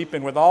sleep,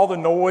 and with all the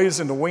noise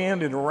and the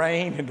wind and the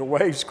rain and the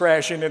waves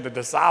crashing and the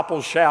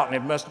disciples shouting,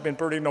 it must have been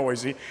pretty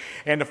noisy.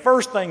 And the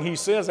first thing he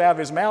says out of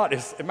his mouth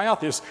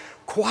is,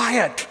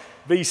 "Quiet,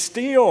 be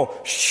still,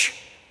 shh,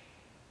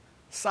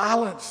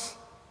 silence."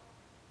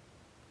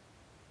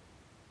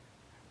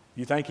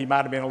 You think he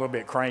might have been a little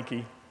bit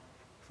cranky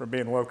from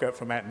being woke up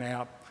from that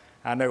nap?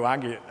 I know I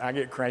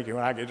get cranky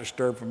when I get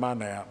disturbed from my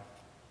nap.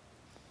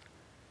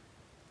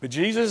 But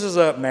Jesus is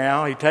up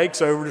now. He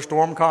takes over. The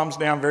storm calms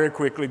down very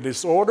quickly.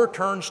 Disorder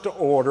turns to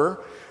order.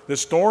 The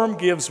storm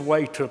gives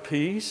way to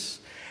peace.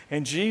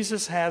 And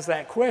Jesus has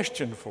that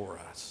question for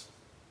us.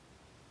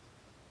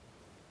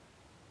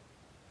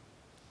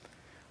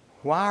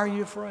 Why are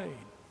you afraid?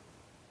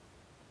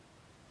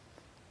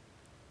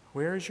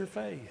 Where is your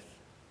faith?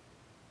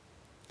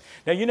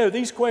 Now, you know,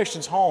 these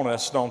questions haunt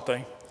us, don't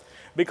they?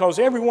 Because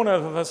every one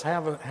of us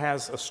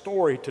has a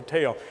story to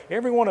tell.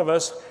 Every one of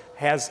us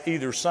has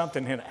either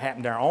something that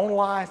happened in our own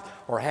life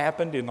or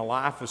happened in the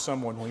life of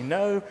someone we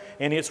know.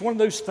 And it's one of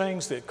those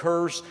things that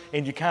occurs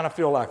and you kind of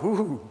feel like,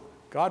 ooh,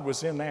 God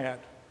was in that,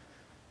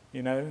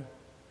 you know.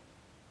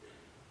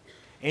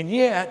 And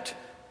yet,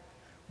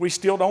 we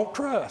still don't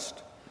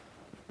trust.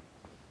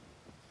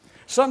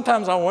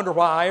 Sometimes I wonder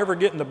why I ever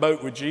get in the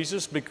boat with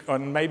Jesus,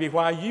 and maybe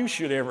why you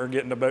should ever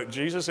get in the boat with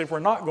Jesus if we're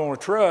not going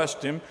to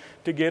trust him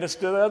to get us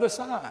to the other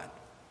side.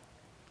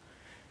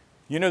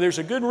 You know, there's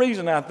a good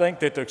reason I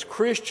think that the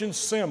Christian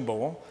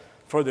symbol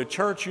for the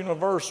Church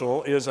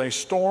Universal is a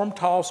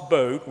storm-tossed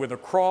boat with a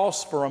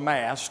cross for a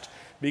mast,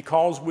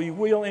 because we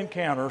will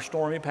encounter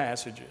stormy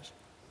passages.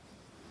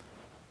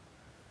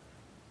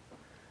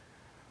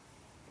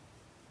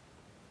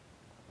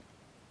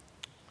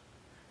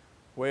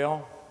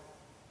 Well,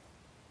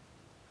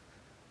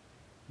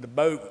 the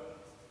boat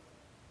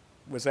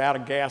was out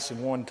of gas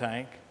in one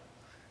tank.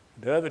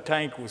 The other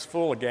tank was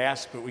full of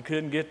gas, but we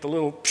couldn't get the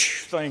little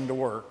thing to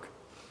work.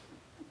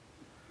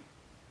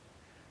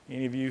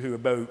 Any of you who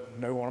boat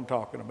know what I'm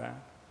talking about.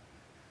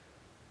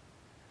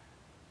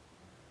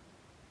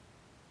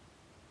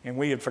 And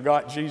we had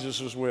forgot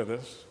Jesus was with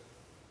us.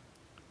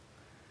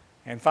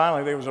 And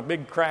finally, there was a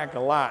big crack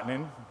of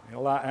lightning.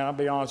 And I'll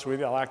be honest with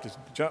you, I like to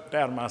jump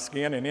out of my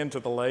skin and into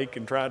the lake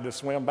and tried to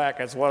swim back.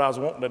 That's what I was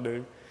wanting to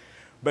do.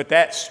 But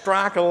that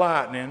strike of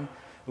lightning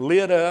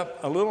lit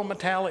up a little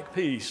metallic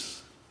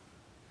piece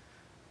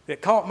that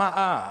caught my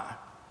eye.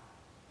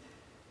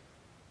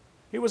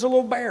 It was a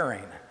little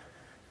bearing.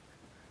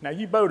 Now,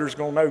 you boaters are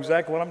going to know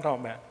exactly what I'm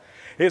talking about.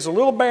 It's a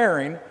little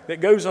bearing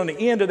that goes on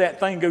the end of that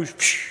thing, goes,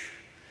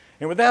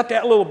 and without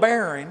that little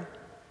bearing,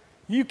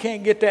 you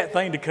can't get that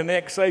thing to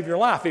connect, save your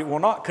life. It will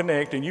not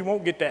connect, and you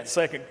won't get that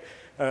second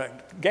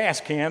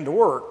gas can to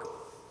work.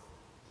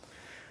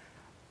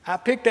 I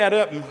picked that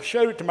up and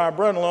showed it to my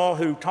brother-in-law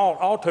who taught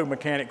auto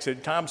mechanics at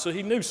the time, so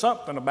he knew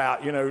something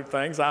about,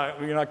 things.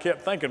 I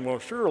kept thinking, well,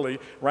 surely,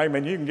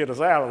 Raymond, you can get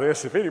us out of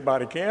this. If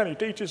anybody can, he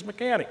teaches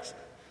mechanics.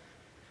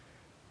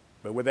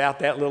 But without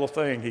that little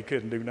thing, he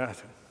couldn't do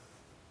nothing.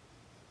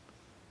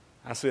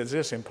 I said, is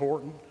this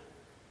important?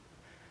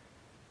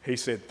 He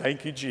said,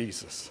 thank you,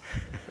 Jesus.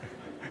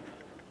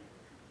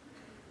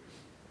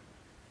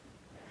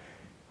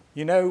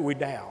 We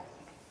doubt.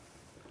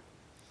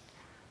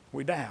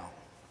 We doubt.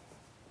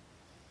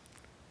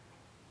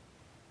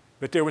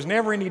 But there was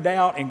never any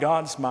doubt in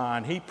God's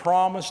mind. He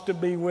promised to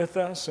be with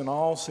us in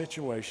all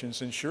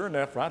situations. And sure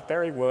enough, right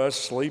there he was,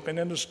 sleeping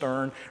in the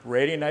stern,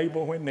 ready and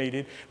able when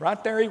needed.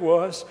 Right there he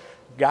was,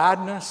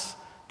 guiding us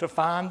to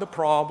find the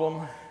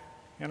problem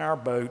in our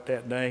boat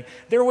that day.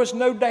 There was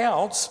no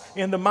doubts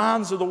in the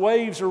minds of the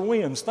waves or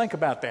winds. Think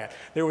about that.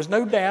 There was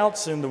no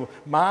doubts in the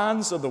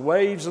minds of the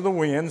waves or the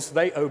winds.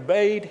 They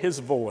obeyed his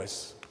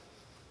voice.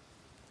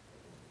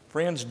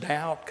 Friends,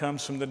 doubt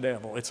comes from the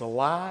devil. It's a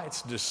lie.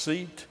 It's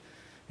deceit.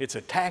 It's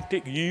a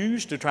tactic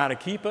used to try to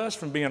keep us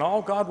from being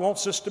all God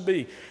wants us to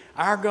be.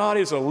 Our God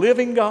is a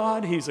living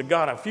God. He's a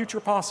God of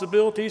future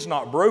possibilities,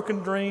 not broken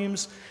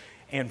dreams.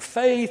 And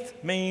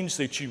faith means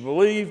that you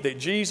believe that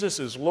Jesus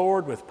is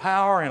Lord with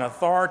power and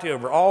authority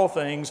over all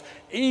things,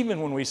 even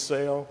when we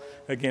sail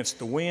against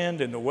the wind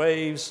and the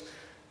waves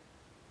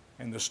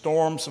and the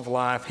storms of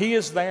life. He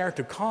is there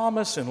to calm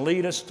us and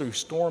lead us through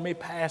stormy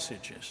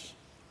passages.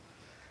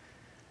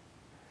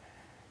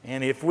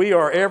 And if we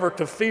are ever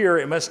to fear,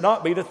 it must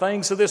not be the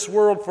things of this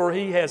world, for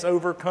He has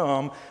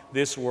overcome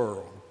this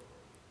world.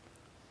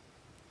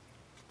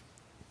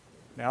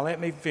 Now let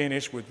me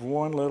finish with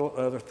one little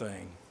other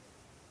thing.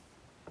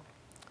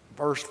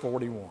 Verse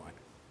 41.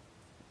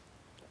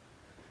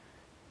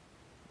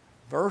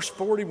 Verse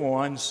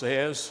 41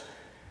 says,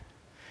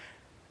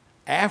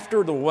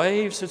 after the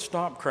waves had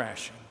stopped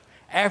crashing,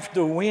 after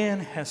the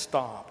wind has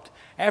stopped,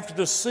 after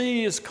the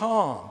sea is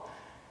calm,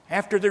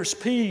 after there's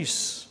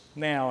peace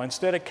now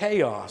instead of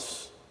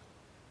chaos,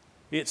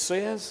 it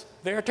says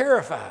they're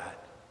terrified.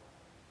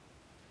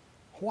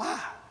 Why?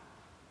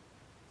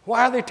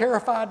 Why are they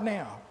terrified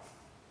now?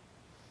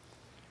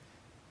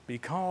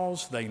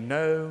 Because they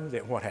know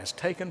that what has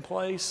taken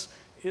place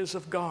is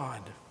of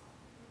God.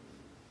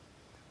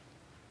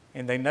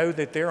 And they know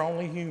that they're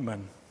only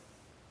human.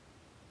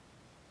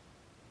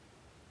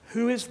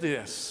 Who is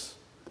this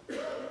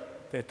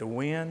that the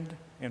wind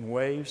and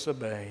waves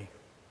obey?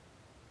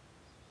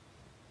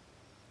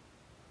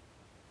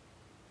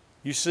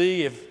 You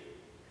see, if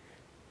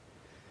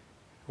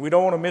we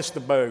don't want to miss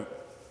the boat,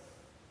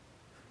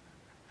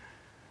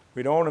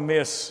 we don't want to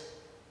miss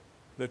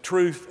the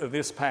truth of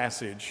this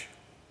passage.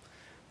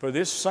 For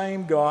this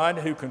same God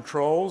who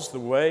controls the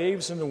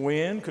waves and the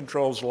wind,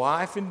 controls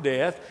life and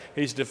death,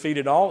 He's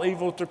defeated all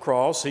evil at the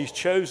cross. He's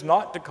chose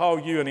not to call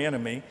you an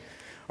enemy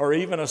or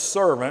even a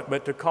servant,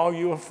 but to call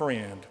you a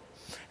friend.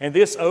 And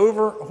this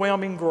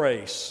overwhelming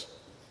grace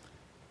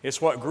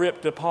is what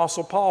gripped the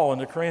Apostle Paul in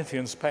the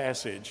Corinthians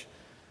passage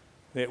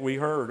that we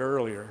heard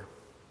earlier.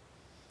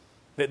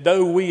 That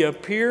though we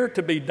appear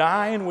to be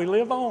dying, we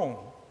live on.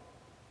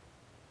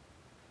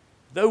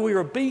 Though we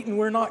are beaten,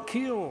 we're not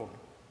killed.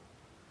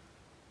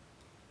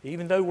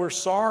 Even though we're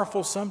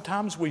sorrowful,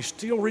 sometimes we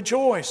still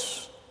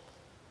rejoice.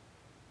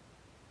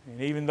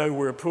 And even though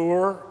we're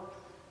poor,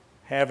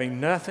 having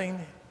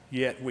nothing,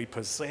 yet we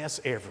possess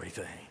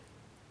everything.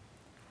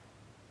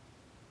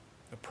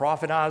 The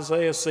prophet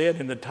Isaiah said,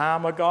 in the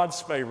time of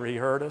God's favor, He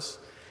heard us.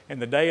 In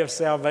the day of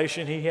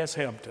salvation, He has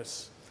helped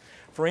us.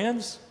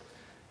 Friends,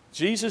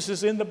 Jesus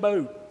is in the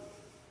boat.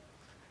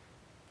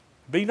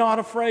 Be not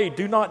afraid.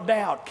 Do not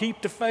doubt.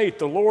 Keep the faith.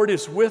 The Lord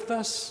is with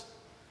us.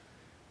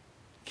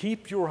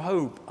 Keep your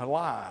hope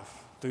alive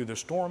through the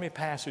stormy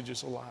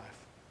passages of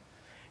life.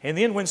 And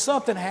then when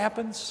something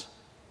happens,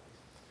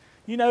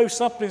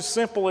 something as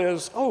simple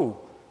as, oh,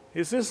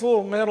 is this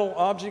little metal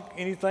object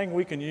anything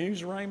we can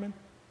use, Raymond?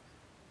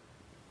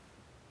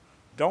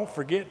 Don't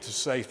forget to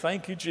say,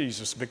 thank you,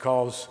 Jesus,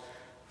 because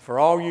for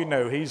all you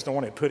know, He's the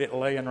one that put it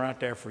laying right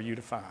there for you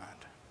to find.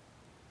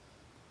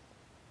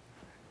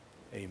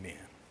 Amen.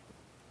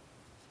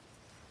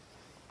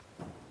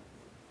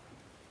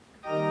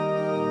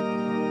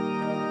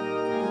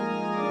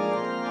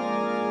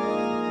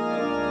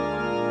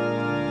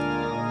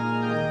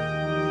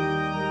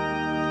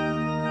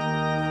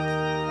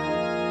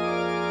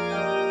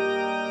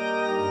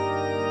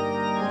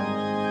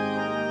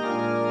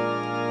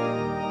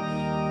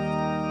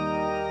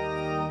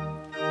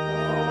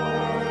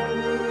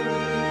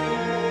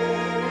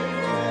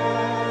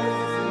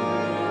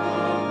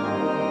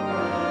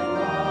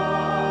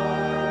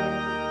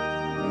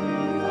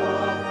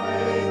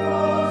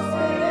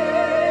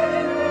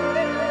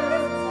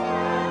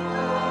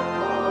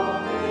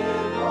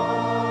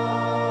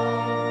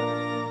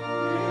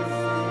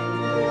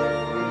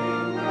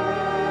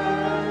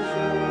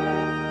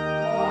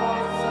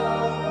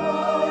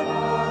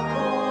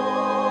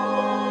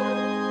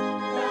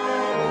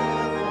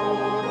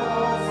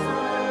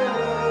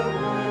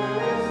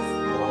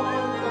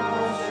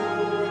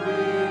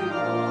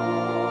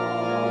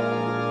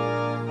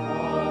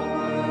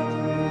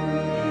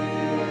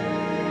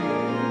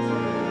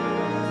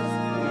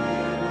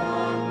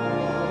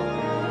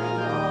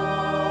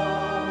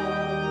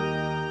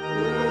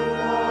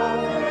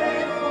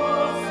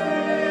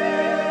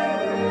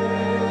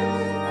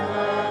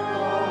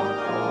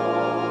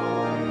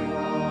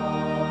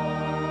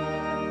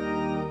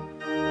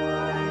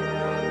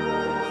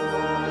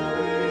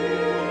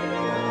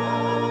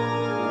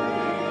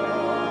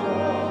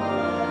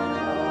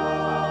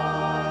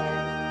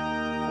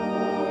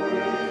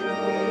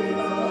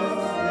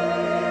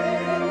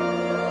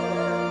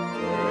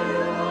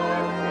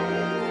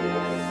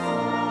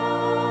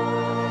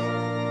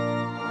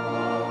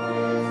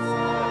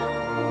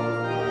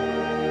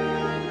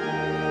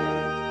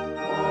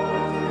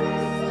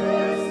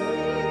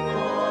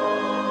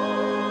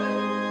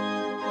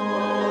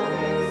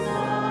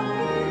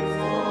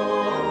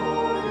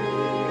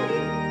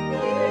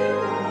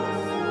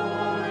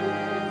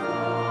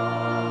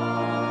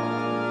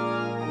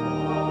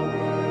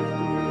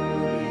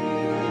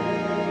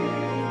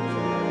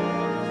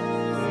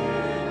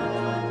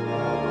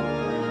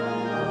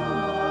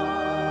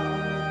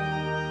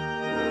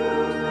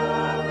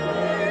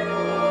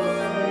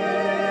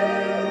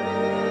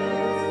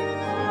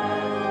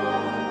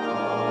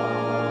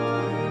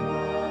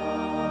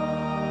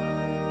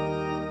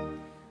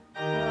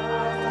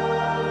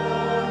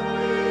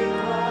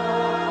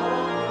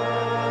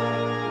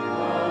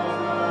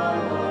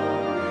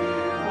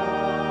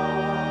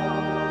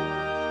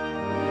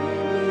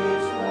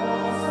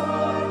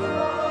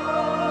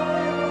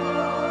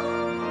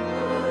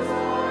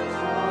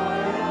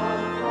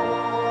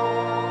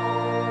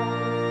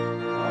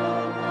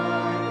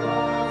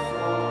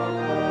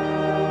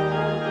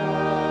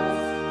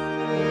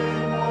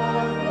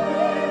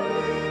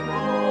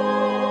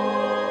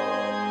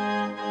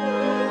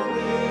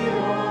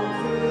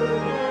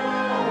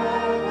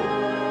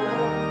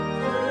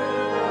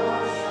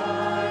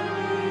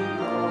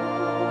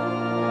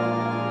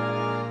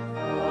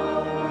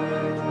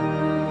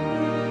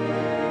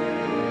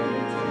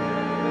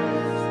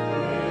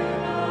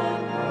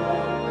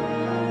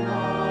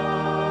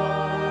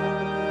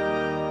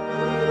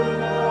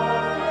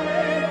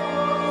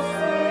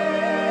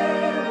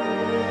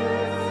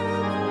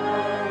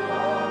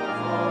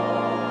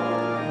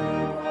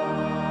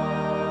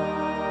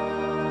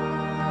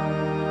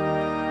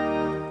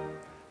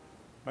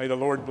 May the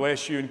Lord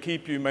bless you and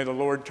keep you. May the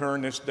Lord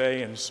turn this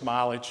day and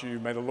smile at you.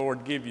 May the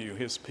Lord give you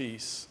his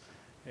peace.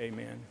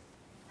 Amen.